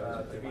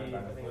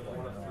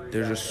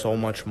there's just so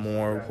much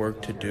more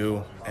work to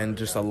do, and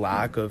just a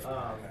lack of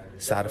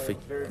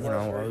satisfaction.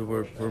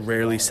 We're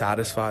rarely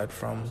satisfied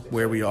from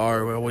where we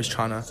are. We're always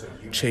trying to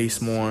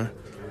chase more,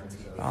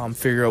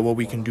 figure out what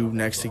we can do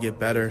next to get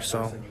better.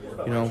 So,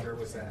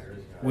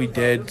 we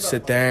did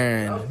sit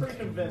there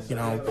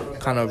and,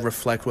 kind of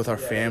reflect with our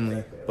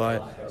family,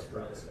 but,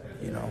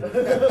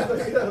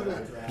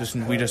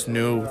 we just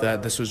knew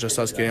that this was just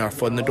us getting our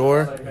foot in the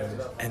door,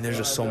 and there's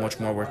just so much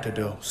more work to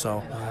do.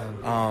 So,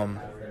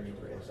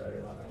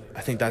 I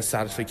think that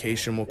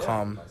satisfaction will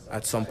come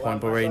at some point,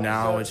 but right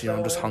now it's,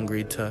 I'm just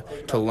hungry to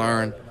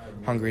learn,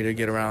 hungry to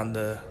get around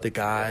the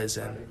guys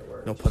and,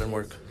 put in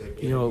work.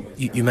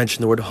 You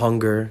mentioned the word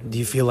hunger. Do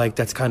you feel like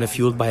that's kind of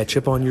fueled by a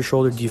chip on your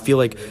shoulder? Do you feel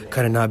like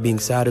kind of not being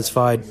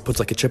satisfied puts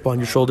like a chip on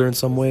your shoulder in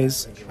some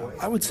ways?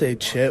 I would say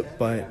chip,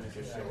 but,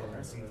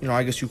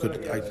 I guess you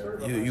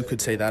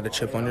could say that, a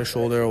chip on your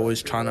shoulder,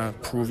 always trying to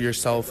prove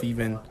yourself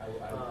even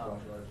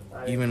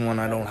when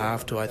I don't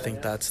have to. I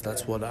think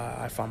that's what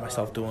I find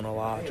myself doing a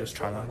lot, just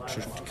trying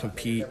to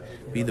compete,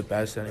 be the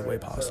best any way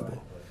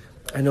possible.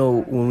 I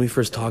know when we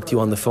first talked to you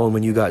on the phone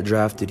when you got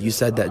drafted, you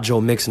said that Joe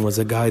Mixon was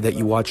a guy that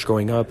you watched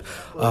growing up.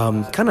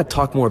 Kind of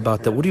talk more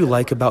about that. What do you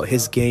like about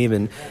his game?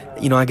 And,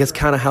 I guess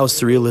kind of how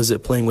surreal is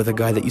it playing with a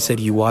guy that you said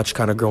you watched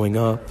kind of growing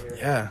up?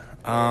 Yeah.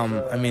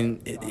 I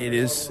mean, it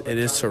is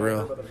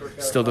surreal.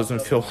 Still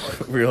doesn't feel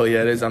real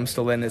yet. I'm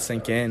still letting it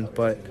sink in,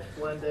 but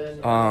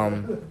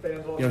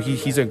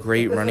he's a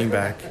great running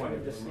back.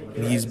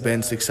 He's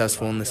been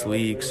successful in this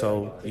league,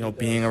 so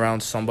being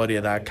around somebody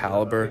of that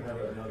caliber,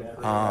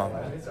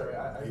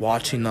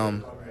 watching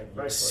them,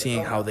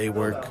 seeing how they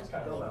work,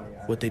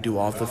 what they do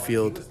off the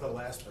field,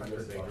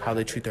 how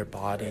they treat their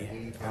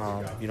body.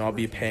 I'll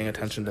be paying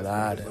attention to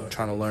that and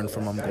trying to learn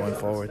from them going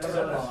forward.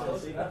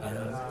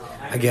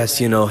 I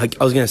guess, I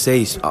was going to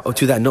say,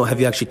 to that note,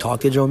 have you actually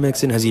talked to Joe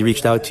Mixon? Has he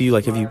reached out to you?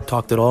 Have you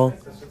talked at all?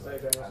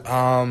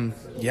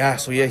 Yeah,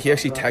 he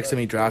actually texted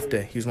me draft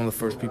day. He was one of the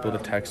first people to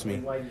text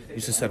me.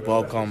 He just said,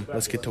 welcome,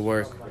 let's get to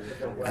work,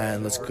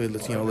 and let's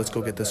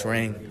go get this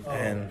ring.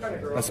 And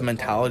that's the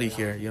mentality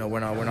here. We're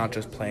not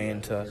just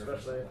playing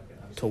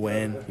to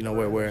win.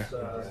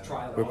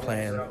 We're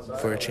playing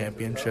for a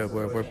championship.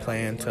 We're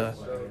playing to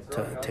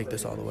take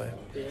this all the way.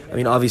 I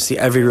mean, obviously,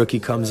 every rookie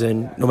comes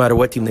in, no matter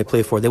what team they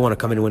play for, they want to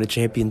come in and win a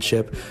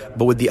championship.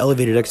 But with the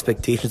elevated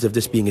expectations of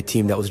this being a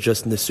team that was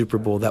just in the Super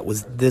Bowl, that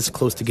was this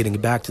close to getting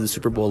back to the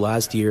Super Bowl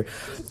last year,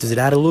 does it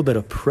add a little bit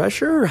of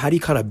pressure? Or how do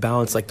you kind of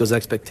balance those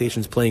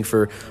expectations playing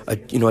for a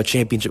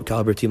championship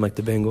caliber team like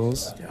the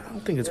Bengals? Yeah, I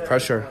don't think it's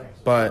pressure,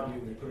 but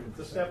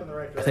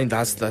I think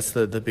that's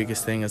the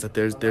biggest thing, is that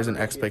there's an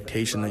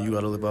expectation that you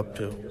got to live up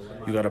to,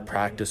 you got to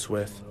practice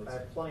with,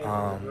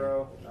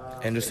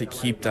 and just to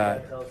keep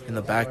that in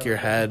the back of your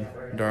head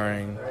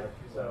during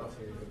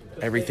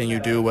everything you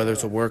do, whether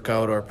it's a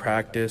workout or a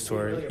practice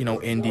or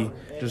indie.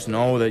 Just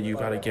know that you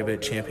got to give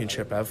it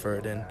championship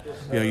effort, and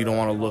you don't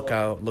want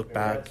to look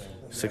back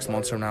 6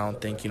 months from now and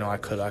think, I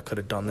could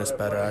have done this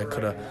better.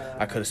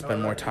 I could have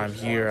spent more time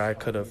here. I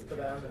could have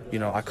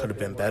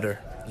been better.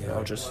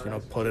 Just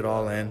put it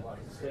all in,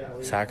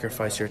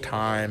 sacrifice your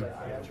time,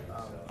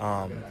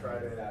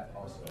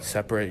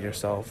 separate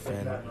yourself,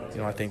 and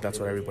I think that's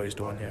what everybody's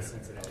doing here.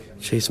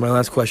 Chase, my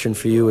last question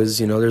for you is,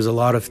 there's a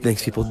lot of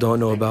things people don't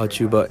know about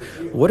you, but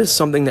what is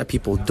something that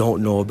people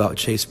don't know about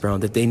Chase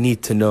Brown that they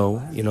need to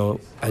know,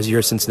 as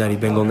you're a Cincinnati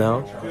Bengal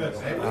now?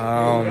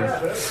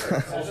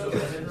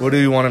 What do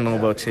you want to know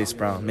about Chase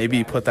Brown?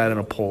 Maybe put that in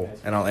a poll,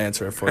 and I'll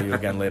answer it for you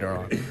again later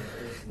on.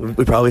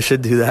 We probably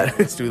should do that.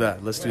 Let's do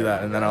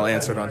that, and then I'll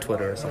answer it on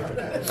Twitter or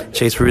something.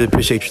 Chase, we really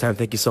appreciate your time.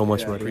 Thank you so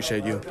much, buddy.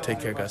 Appreciate you. Take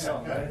care, guys.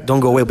 Don't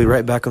go away. We'll be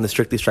right back on the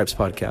Strictly Stripes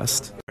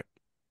podcast.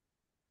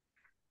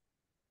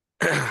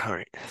 All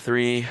right,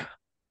 3,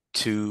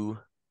 2,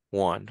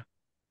 1.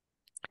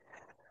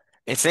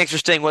 And thanks for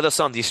staying with us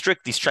on the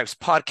Strictly Stripes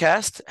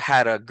podcast.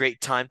 Had a great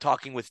time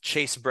talking with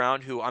Chase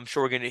Brown, who I'm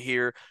sure we're going to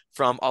hear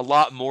from a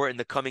lot more in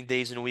the coming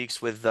days and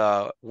weeks with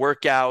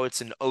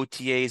workouts and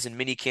OTAs and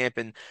minicamp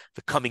in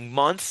the coming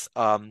month.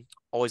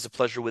 Always a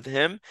pleasure with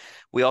him.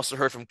 We also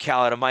heard from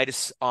Cal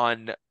Adamitis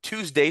on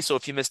Tuesday, so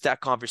if you missed that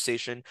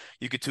conversation,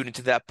 you could tune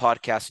into that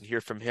podcast and hear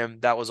from him.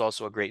 That was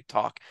also a great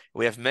talk.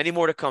 We have many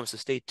more to come, so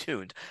stay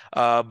tuned.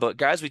 But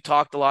guys, we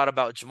talked a lot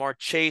about Ja'Marr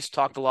Chase,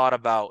 talked a lot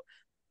about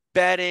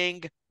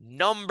betting,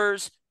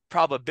 numbers,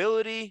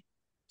 probability.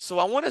 So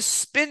I want to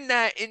spin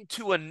that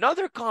into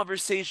another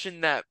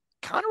conversation that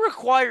kind of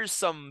requires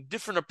some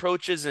different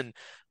approaches and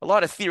a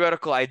lot of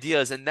theoretical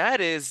ideas. And that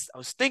is, I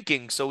was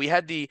thinking, so we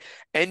had the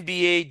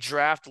NBA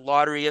draft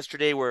lottery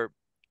yesterday where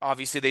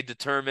obviously they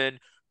determine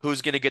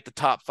who's going to get the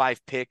top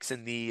 5 picks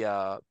in the,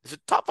 is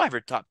it top 5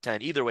 or top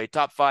 10? Either way,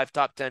 top 5,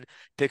 top 10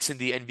 picks in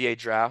the NBA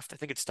draft. I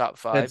think it's top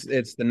 5.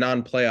 It's the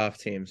non-playoff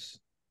teams.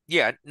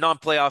 Yeah,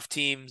 non-playoff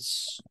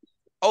teams.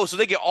 Oh, so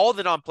they get all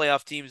the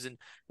non-playoff teams and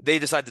they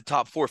decide the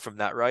top 4 from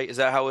that, right? Is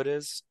that how it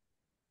is?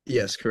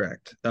 Yes,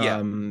 correct.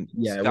 Yeah.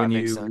 Yeah. That When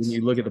makes you sense.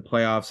 look at the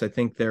playoffs, I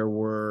think there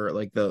were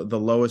like the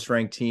lowest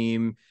ranked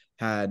team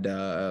had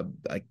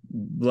like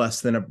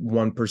less than a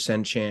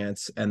 1%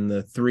 chance, and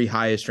the 3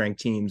 highest ranked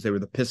teams, they were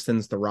the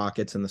Pistons, the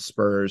Rockets, and the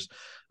Spurs.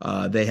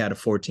 They had a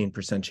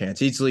 14%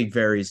 chance. Each league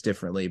varies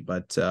differently,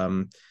 but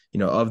there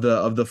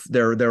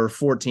were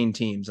 14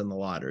 teams in the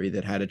lottery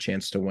that had a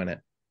chance to win it.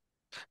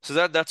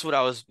 So that's what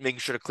I was making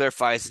sure to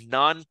clarify is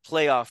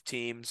non-playoff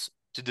teams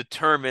to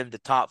determine the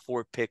top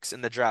 4 picks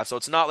in the draft. So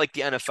it's not like the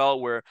NFL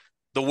where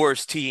the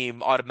worst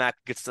team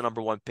automatically gets the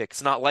number 1 pick.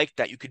 It's not like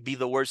that. You could be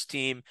the worst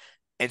team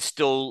and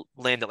still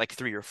land at like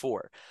 3 or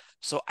 4.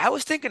 So I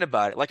was thinking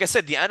about it. Like I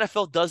said, the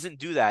NFL doesn't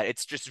do that.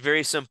 It's just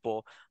very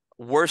simple.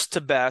 Worst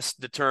to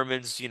best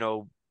determines,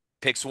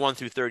 picks 1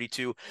 through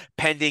 32,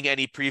 pending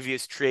any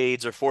previous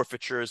trades or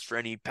forfeitures for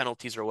any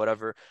penalties or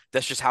whatever.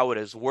 That's just how it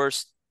is.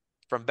 Worst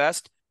from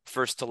best,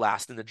 first to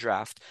last in the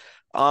draft.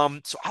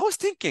 So I was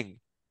thinking,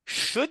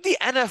 should the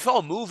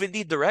NFL move in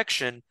the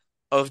direction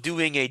of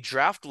doing a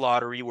draft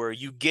lottery where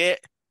you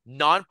get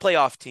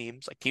non-playoff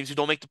teams, like teams who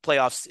don't make the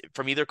playoffs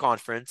from either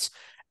conference,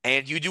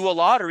 and you do a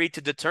lottery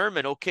to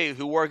determine, okay,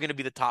 who are going to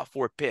be the top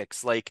 4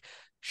 picks? Like,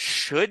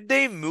 should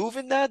they move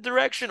in that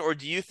direction, or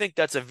do you think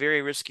that's a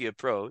very risky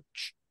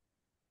approach?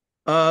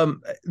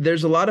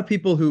 There's a lot of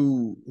people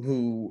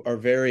who are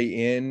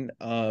very in.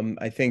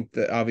 I think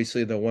that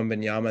obviously the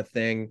Wembanyama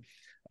thing,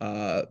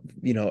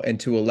 and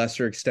to a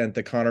lesser extent,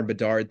 the Connor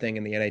Bedard thing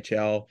in the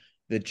NHL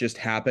that just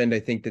happened. I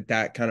think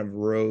that kind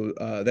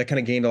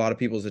of gained a lot of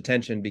people's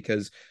attention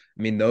because,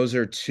 I mean, those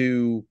are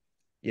two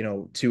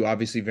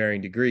obviously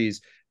varying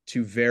degrees,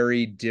 2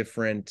 very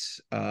different,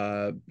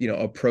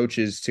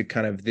 approaches to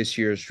kind of this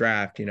year's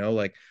draft.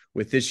 Like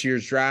with this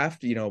year's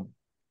draft,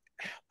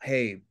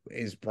 hey,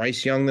 is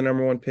Bryce Young the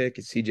number 1 pick?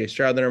 Is CJ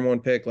Stroud the number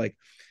 1 pick? Like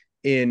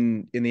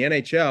in the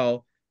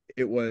NHL,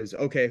 it was,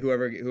 okay,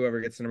 whoever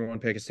gets the number 1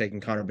 pick is taking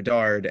Connor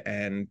Bedard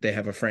and they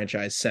have a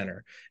franchise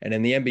center. And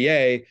in the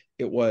NBA,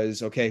 it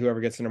was, okay, whoever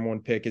gets the number 1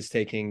 pick is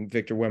taking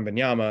Victor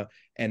Wembanyama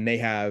and they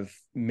have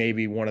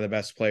maybe one of the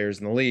best players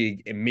in the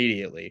league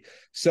immediately.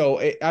 So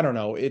I don't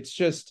know. It's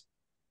just,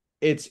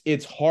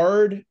 it's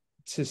hard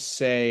to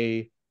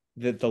say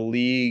that the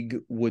league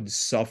would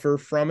suffer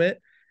from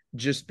it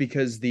just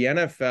because the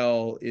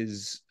NFL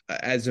is,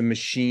 as a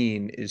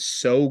machine, is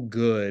so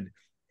good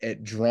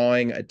at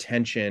drawing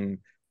attention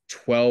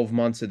 12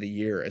 months of the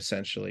year,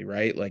 essentially,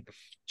 right? Like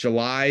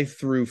July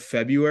through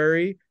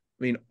February,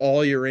 I mean,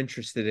 all you're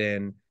interested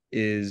in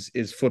is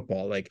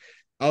football. Like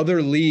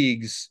other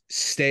leagues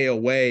stay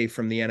away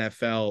from the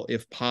NFL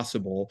if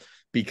possible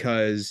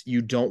because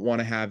you don't want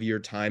to have your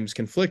times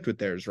conflict with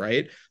theirs,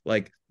 right?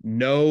 Like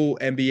no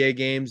NBA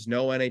games,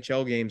 no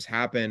NHL games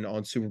happen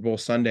on Super Bowl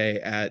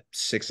Sunday at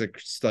 6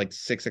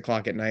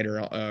 o'clock at night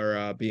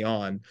or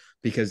beyond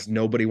because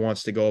nobody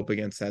wants to go up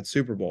against that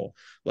Super Bowl.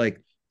 Like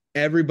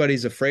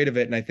everybody's afraid of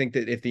it. And I think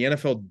that if the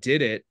NFL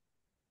did it,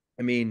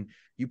 I mean,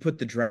 you put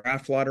the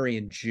draft lottery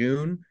in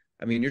June.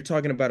 I mean, you're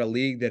talking about a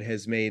league that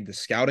has made the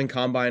scouting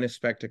combine a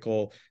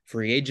spectacle,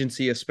 free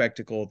agency a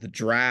spectacle, the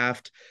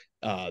draft,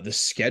 the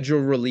schedule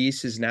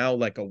release is now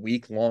like a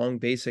week long,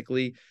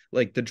 basically.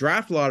 Like the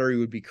draft lottery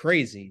would be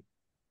crazy.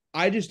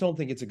 I just don't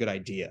think it's a good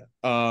idea.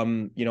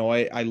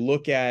 I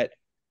look at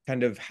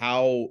kind of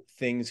how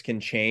things can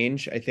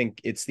change. I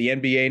think it's the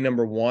NBA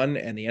number one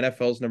and the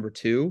NFL's number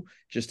two,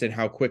 just in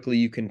how quickly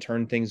you can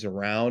turn things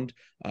around.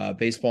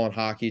 Baseball and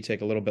hockey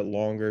take a little bit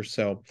longer.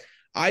 So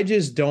I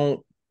just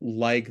don't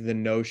like the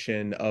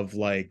notion of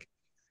like,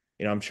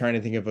 I'm trying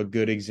to think of a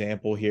good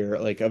example here,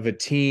 like of a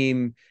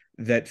team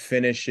that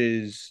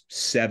finishes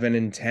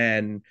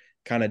 7-10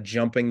 kind of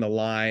jumping the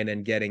line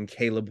and getting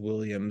Caleb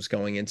Williams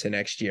going into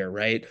next year,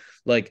 right?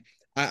 Like,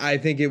 I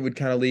think it would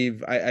kind of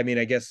leave. I mean,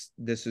 I guess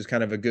this is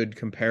kind of a good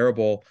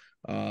comparable.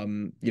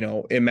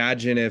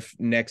 Imagine if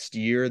next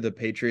year the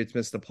Patriots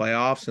miss the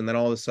playoffs and then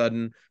all of a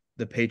sudden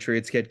the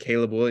Patriots get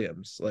Caleb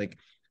Williams. Like,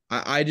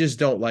 I just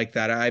don't like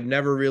that. I've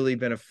never really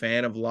been a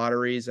fan of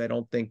lotteries. I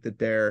don't think that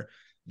they're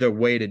the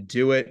way to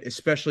do it,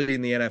 especially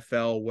in the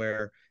NFL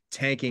where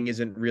tanking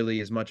isn't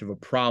really as much of a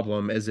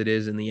problem as it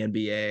is in the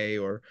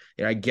NBA or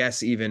I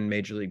guess even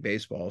Major League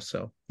Baseball.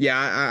 So yeah,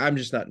 I'm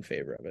just not in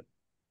favor of it.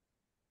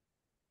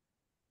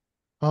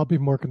 I'll be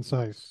more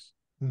concise.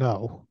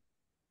 No.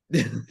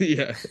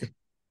 Yeah.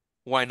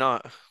 Why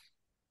not?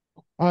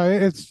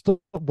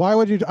 Why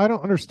would you? I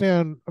don't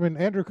understand. I mean,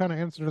 Andrew kind of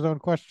answered his own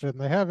question.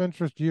 They have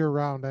interest year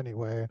round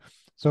anyway,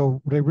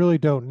 so they really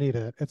don't need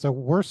it. It's a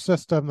worse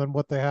system than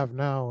what they have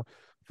now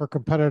for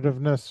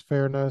competitiveness,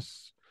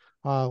 fairness,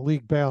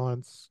 league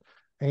balance,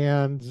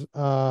 and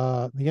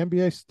the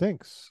NBA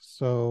stinks.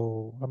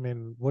 So, I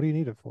mean, what do you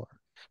need it for?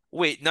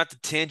 Wait, not to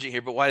tangent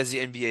here, but why does the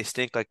NBA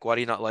stink? Like, why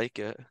do you not like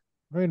it?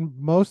 I mean,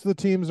 most of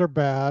the teams are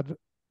bad.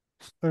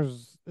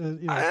 There's,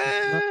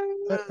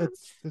 Uh,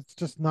 it's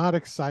just not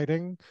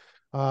exciting.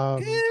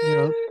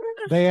 eh,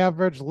 They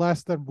average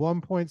less than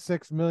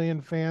 1.6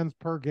 million fans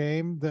per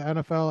game. The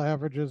NFL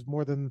averages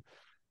more than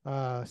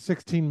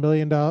 16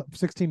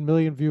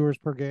 million viewers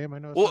per game. I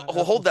know it's Well, not hold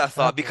apples that to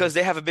thought because apples.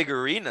 they have a bigger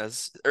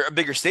arenas or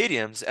bigger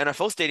stadiums.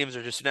 NFL stadiums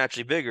are just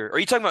naturally bigger. Are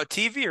you talking about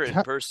TV or in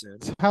Te- person?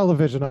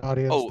 Television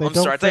audience. Oh, They I'm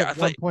sorry. don't fit I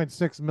thought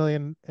 1.6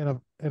 million in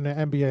an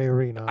NBA I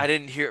arena.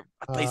 didn't hear.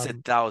 I thought you said Um,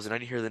 1,000. I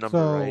didn't hear the number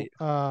so right.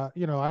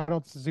 I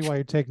don't see why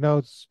you take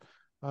notes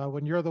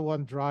when you're the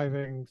one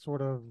driving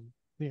sort of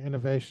the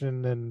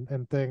innovation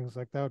and things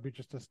like that would be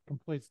just a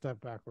complete step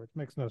backwards.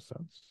 Makes no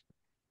sense.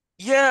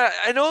 Yeah,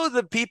 I know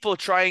the people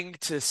trying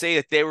to say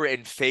that they were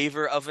in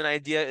favor of an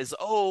idea is,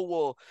 oh,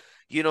 well,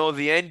 the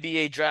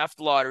NBA draft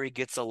lottery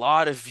gets a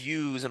lot of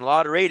views and a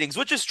lot of ratings,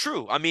 which is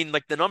true. I mean,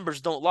 like the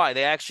numbers don't lie.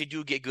 They actually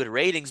do get good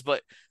ratings,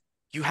 but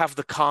you have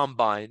the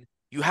combine.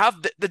 You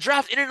have the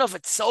draft in and of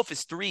itself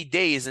is 3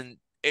 days and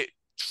it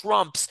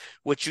trumps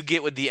what you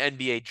get with the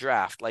NBA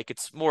draft. Like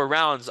it's more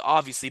rounds,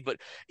 obviously, but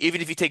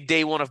even if you take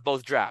day one of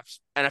both drafts,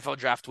 NFL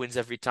draft wins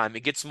every time.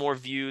 It gets more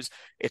views.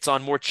 It's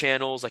on more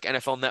channels like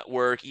NFL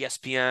Network,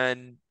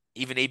 ESPN,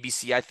 even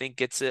ABC, I think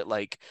gets it.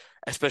 Like,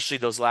 especially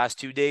those last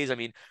 2 days. I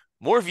mean,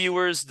 more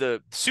viewers,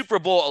 the Super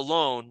Bowl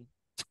alone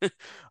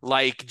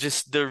like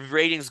just the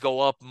ratings go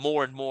up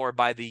more and more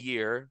by the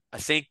year. I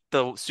think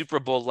the Super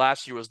Bowl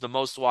last year was the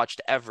most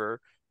watched ever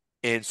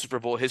in Super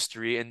Bowl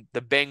history, and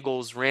the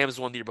Bengals Rams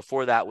one the year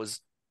before that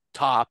was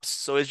tops.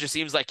 So it just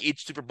seems like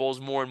each Super Bowl is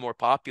more and more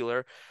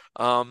popular.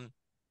 Um,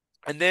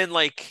 and then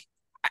like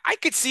I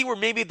could see where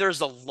maybe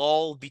there's a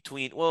lull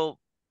between. Well,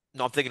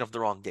 no, I'm thinking of the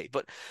wrong date.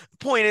 But the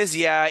point is,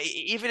 yeah,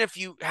 even if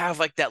you have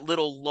like that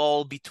little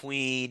lull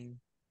between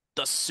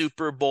the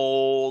Super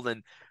Bowl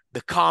and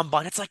the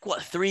combine, it's like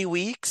what, 3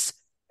 weeks?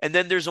 And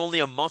then there's only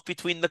a month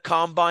between the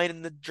combine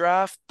and the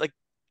draft. Like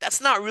that's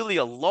not really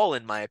a lull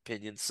in my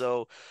opinion.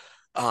 So,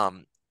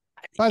 um,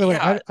 By the way,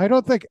 yeah. I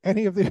don't think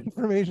any of the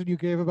information you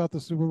gave about the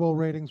Super Bowl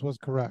ratings was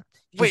correct.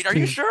 Wait, are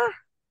you sure?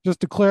 Just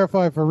to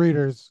clarify for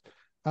readers,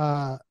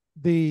 the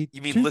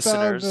You mean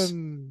listeners?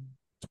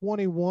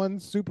 2021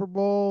 Super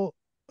Bowl,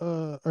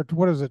 or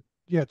what is it?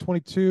 Yeah,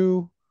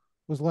 22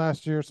 was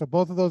last year. So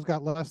both of those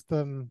got less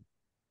than,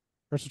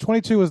 or so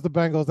 22 was the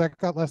Bengals. That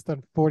got less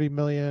than 40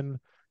 million.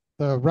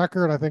 The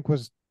record, I think,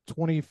 was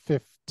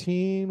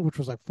 2015, which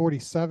was like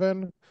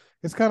 47.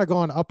 It's kind of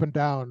going up and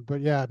down,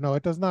 but yeah, no,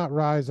 it does not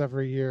rise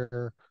every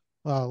year,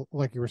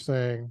 like you were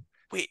saying.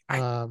 Wait,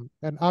 And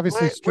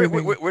obviously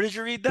streaming where did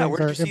you read that? Where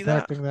things did are you see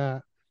that? impacting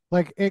that.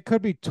 Like it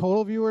could be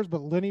total viewers,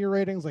 but linear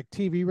ratings, like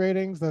TV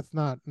ratings, that's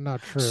not So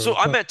true.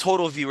 I But meant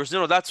total viewers.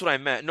 No, that's what I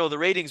meant. No, the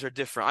ratings are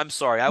different. I'm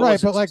sorry. I right,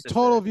 wasn't but like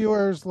total specific.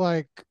 viewers,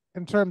 like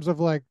in terms of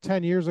like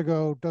 10 years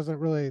ago, doesn't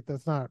really.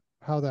 That's not.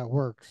 how that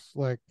works.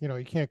 Like,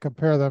 you can't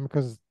compare them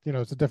because,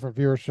 it's a different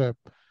viewership.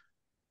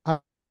 I,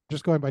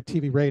 just going by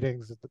TV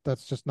ratings,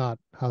 that's just not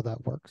how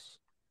that works.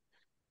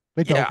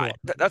 They don't go Yeah,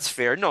 up. that's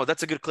fair. No,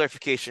 that's a good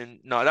clarification.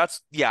 No,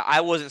 yeah,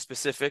 I wasn't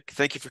specific.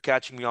 Thank you for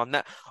catching me on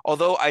that.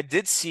 Although I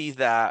did see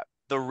that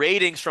the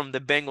ratings from the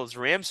Bengals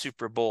Rams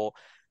Super Bowl,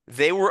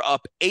 they were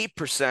up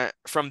 8%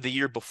 from the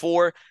year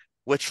before,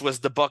 which was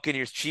the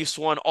Buccaneers Chiefs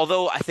one.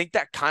 Although I think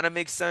that kind of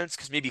makes sense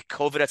because maybe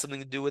COVID had something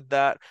to do with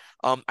that.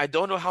 I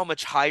don't know how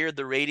much higher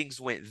the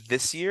ratings went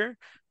this year.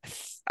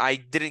 I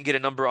didn't get a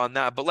number on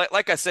that, but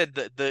like I said,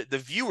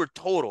 the viewer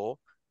total.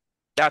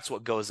 That's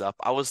what goes up.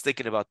 I was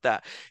thinking about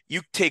that.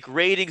 You take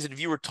ratings and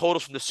viewer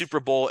totals from the Super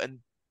Bowl, and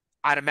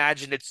I'd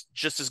imagine it's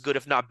just as good,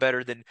 if not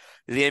better, than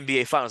the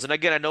NBA Finals. And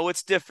again, I know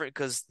it's different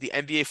because the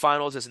NBA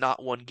Finals is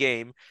not one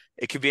game.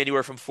 It could be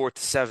anywhere from 4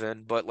 to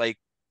 7, but like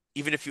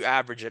even if you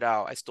average it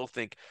out, I still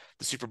think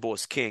the Super Bowl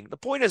is king. The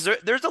point is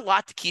there's a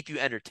lot to keep you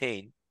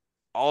entertained.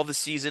 All the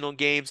seasonal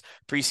games,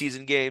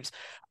 preseason games.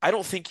 I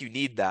don't think you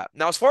need that.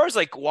 Now, as far as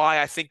like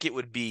why I think it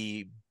would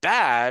be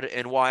bad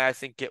and why I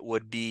think it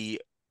would be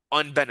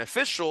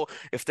unbeneficial,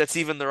 if that's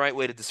even the right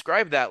way to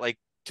describe that, like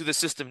to the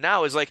system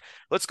now, is like,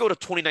 let's go to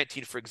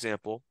 2019, for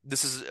example.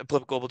 This is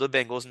applicable to the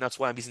Bengals, and that's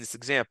why I'm using this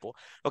example.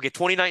 Okay,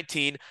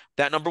 2019,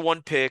 that number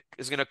one pick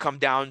is going to come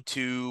down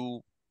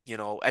to,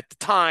 at the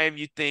time,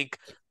 you think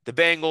the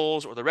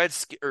Bengals or the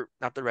Redskins, or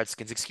not the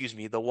Redskins, excuse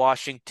me, the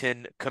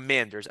Washington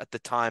Commanders. At the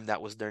time,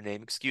 that was their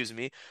name, excuse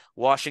me,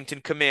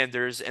 Washington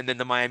Commanders, and then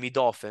the Miami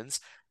Dolphins.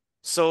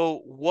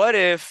 So what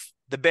if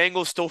the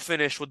Bengals still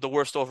finish with the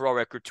worst overall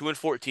record,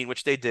 2-14,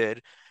 which they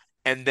did,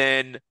 and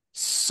then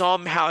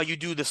somehow you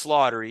do this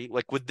lottery,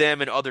 like with them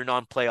and other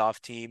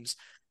non-playoff teams,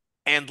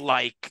 and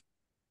like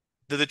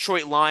the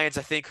Detroit Lions,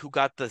 I think, who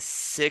got the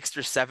sixth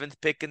or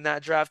seventh pick in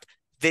that draft,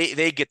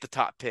 they get the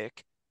top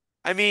pick.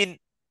 I mean,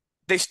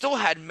 they still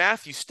had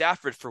Matthew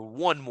Stafford for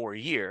one more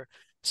year.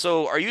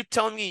 So are you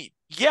telling me,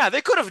 yeah, they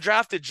could have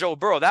drafted Joe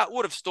Burrow. That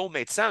would have still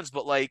made sense,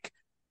 but like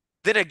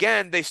then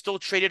again, they still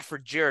traded for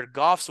Jared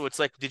Goff. So it's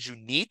like, did you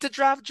need to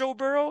draft Joe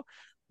Burrow?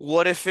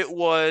 What if it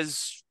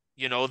was,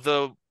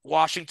 the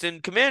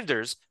Washington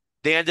Commanders?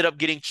 They ended up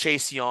getting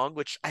Chase Young,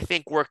 which I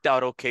think worked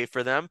out okay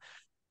for them.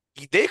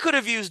 They could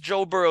have used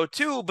Joe Burrow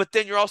too, but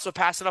then you're also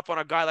passing up on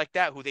a guy like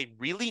that who they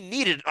really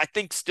needed, I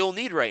think still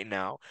need right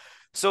now.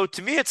 So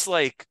to me, it's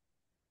like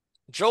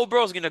Joe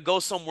Burrow's going to go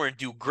somewhere and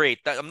do great.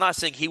 I'm not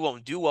saying he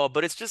won't do well,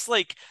 but it's just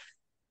like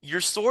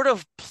you're sort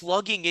of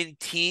plugging in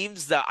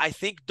teams that I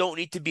think don't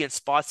need to be in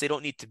spots they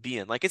don't need to be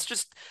in. Like it's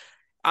just,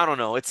 I don't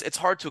know. It's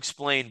hard to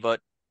explain, but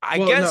I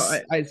Well, no,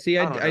 guess I see.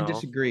 I don't I know.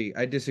 disagree.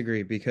 I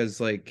disagree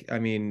because, like, I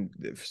mean,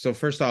 so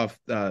first off,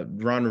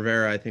 Ron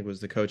Rivera, I think,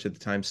 was the coach at the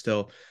time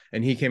still,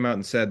 and he came out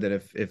and said that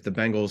if the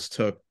Bengals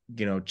took,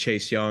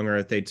 Chase Young, or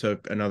if they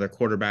took another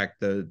quarterback,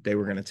 they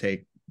were going to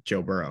take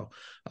Joe Burrow.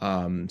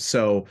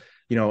 So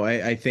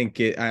I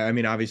think I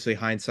mean, obviously,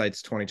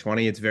 hindsight's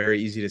 2020. It's very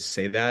easy to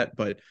say that,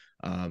 but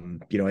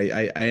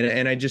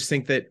I just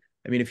think that,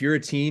 I mean, if you're a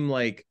team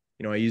like,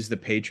 I use the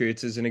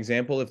Patriots as an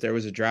example. If there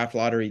was a draft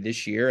lottery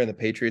this year and the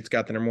Patriots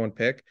got the number one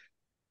pick,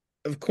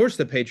 of course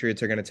the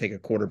Patriots are going to take a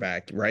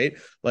quarterback, right?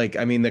 Like,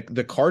 I mean,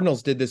 the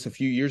Cardinals did this a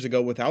few years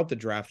ago without the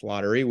draft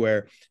lottery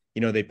where,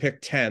 they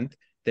picked 10th,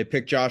 they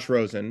picked Josh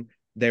Rosen.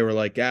 They were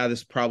like, yeah,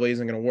 this probably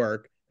isn't going to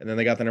work. And then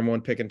they got the number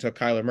one pick and took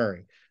Kyler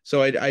Murray.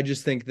 So I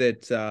just think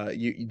that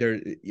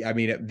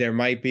there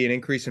might be an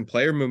increase in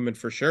player movement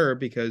for sure,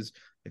 because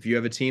if you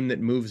have a team that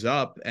moves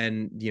up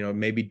and,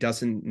 maybe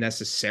doesn't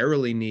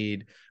necessarily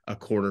need a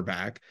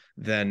quarterback,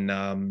 then,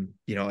 assuming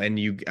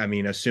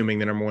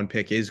the number one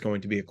pick is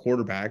going to be a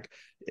quarterback,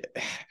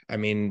 I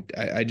mean,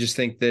 I just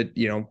think that,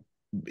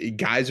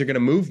 guys are going to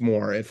move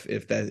more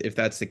if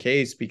that's the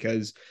case,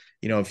 because,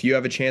 if you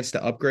have a chance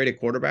to upgrade a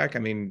quarterback, I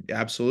mean,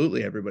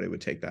 absolutely everybody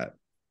would take that.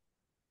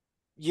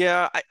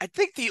 Yeah, I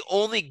think the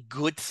only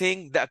good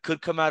thing that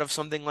could come out of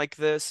something like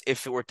this,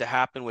 if it were to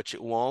happen, which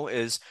it won't,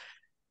 is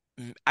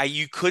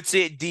you could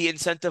say it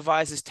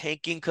de-incentivizes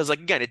tanking because, like,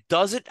 again, it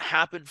doesn't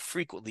happen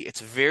frequently.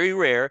 It's very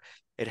rare.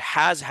 It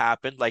has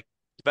happened. Like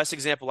the best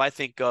example I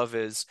think of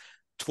is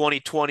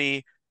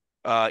 2020.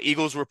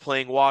 Eagles were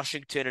playing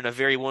Washington in a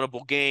very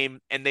winnable game,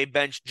 and they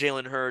benched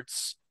Jalen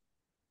Hurts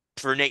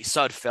for Nate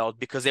Sudfeld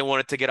because they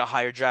wanted to get a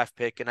higher draft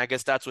pick, and I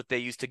guess that's what they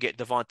used to get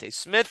Devontae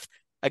Smith.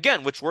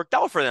 Again, which worked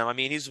out for them. I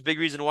mean, he's a big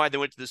reason why they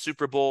went to the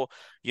Super Bowl,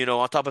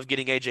 on top of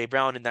getting AJ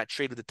Brown in that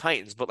trade with the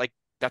Titans. But like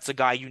that's a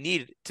guy you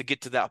need to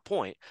get to that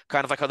point.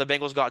 Kind of like how the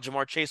Bengals got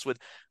Jamar Chase with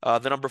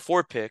the number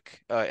 4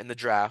 pick in the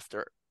draft,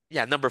 or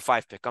yeah, number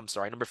 5 pick. I'm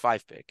sorry, number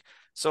 5 pick.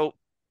 So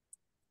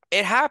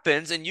it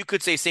happens, and you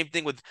could say same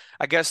thing with,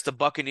 I guess, the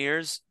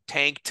Buccaneers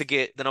tanked to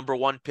get the number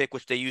 1 pick,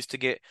 which they used to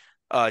get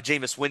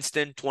Jameis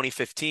Winston,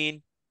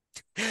 2015.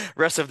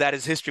 Rest of that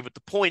is history, but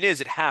the point is,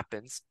 it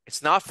happens.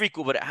 It's not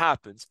frequent, but it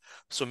happens.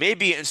 So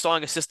maybe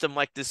installing a system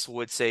like this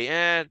would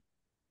say,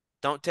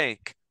 don't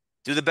tank.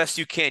 Do the best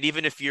you can,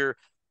 even if you're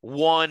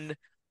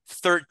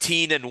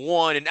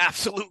 1-13-1 and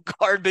absolute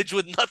garbage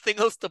with nothing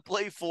else to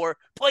play for.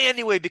 Play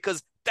anyway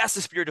because that's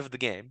the spirit of the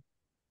game.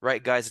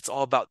 right, guys? It's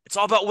all about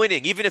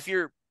winning. Even if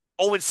you're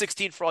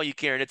 0-16 for all you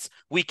care and it's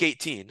week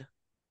 18, you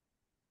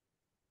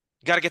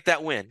got to get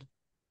that win.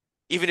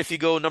 Even if you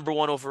go number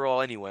 1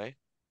 overall anyway,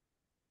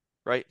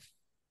 right?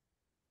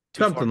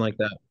 Too Something far. like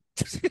that.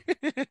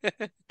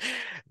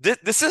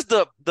 This is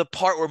the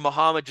part where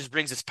Muhammad just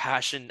brings his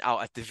passion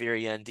out at the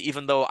very end.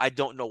 Even though I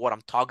don't know what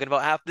I'm talking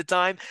about half the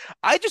time,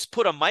 I just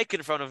put a mic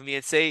in front of me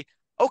and say,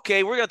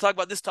 okay, we're gonna talk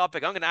about this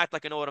topic. I'm gonna act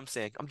like I know what I'm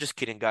saying. I'm just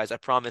kidding, guys. I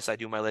promise I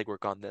do my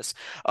legwork on this.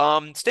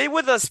 Stay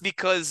with us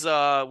because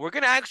we're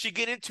gonna actually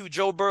get into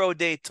Joe Burrow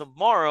Day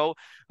tomorrow.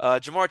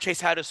 Jamar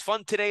Chase had us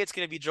fun today. It's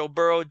gonna be Joe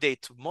Burrow Day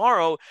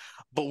tomorrow.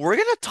 But we're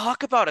going to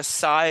talk about a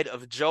side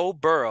of Joe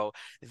Burrow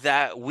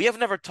that we have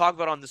never talked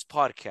about on this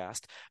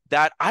podcast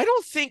that I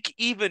don't think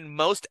even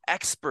most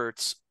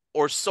experts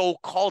or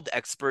so-called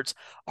experts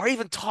are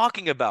even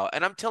talking about.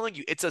 And I'm telling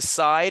you, it's a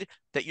side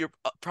that you're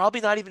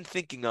probably not even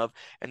thinking of.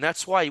 And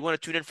that's why you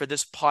want to tune in for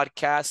this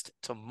podcast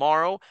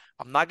tomorrow.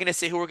 I'm not going to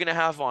say who we're going to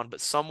have on,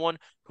 but someone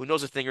who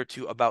knows a thing or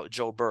two about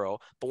Joe Burrow.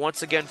 But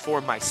once again,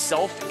 for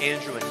myself,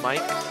 Andrew, and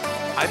Mike,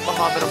 I'm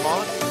Muhammad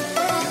Aman.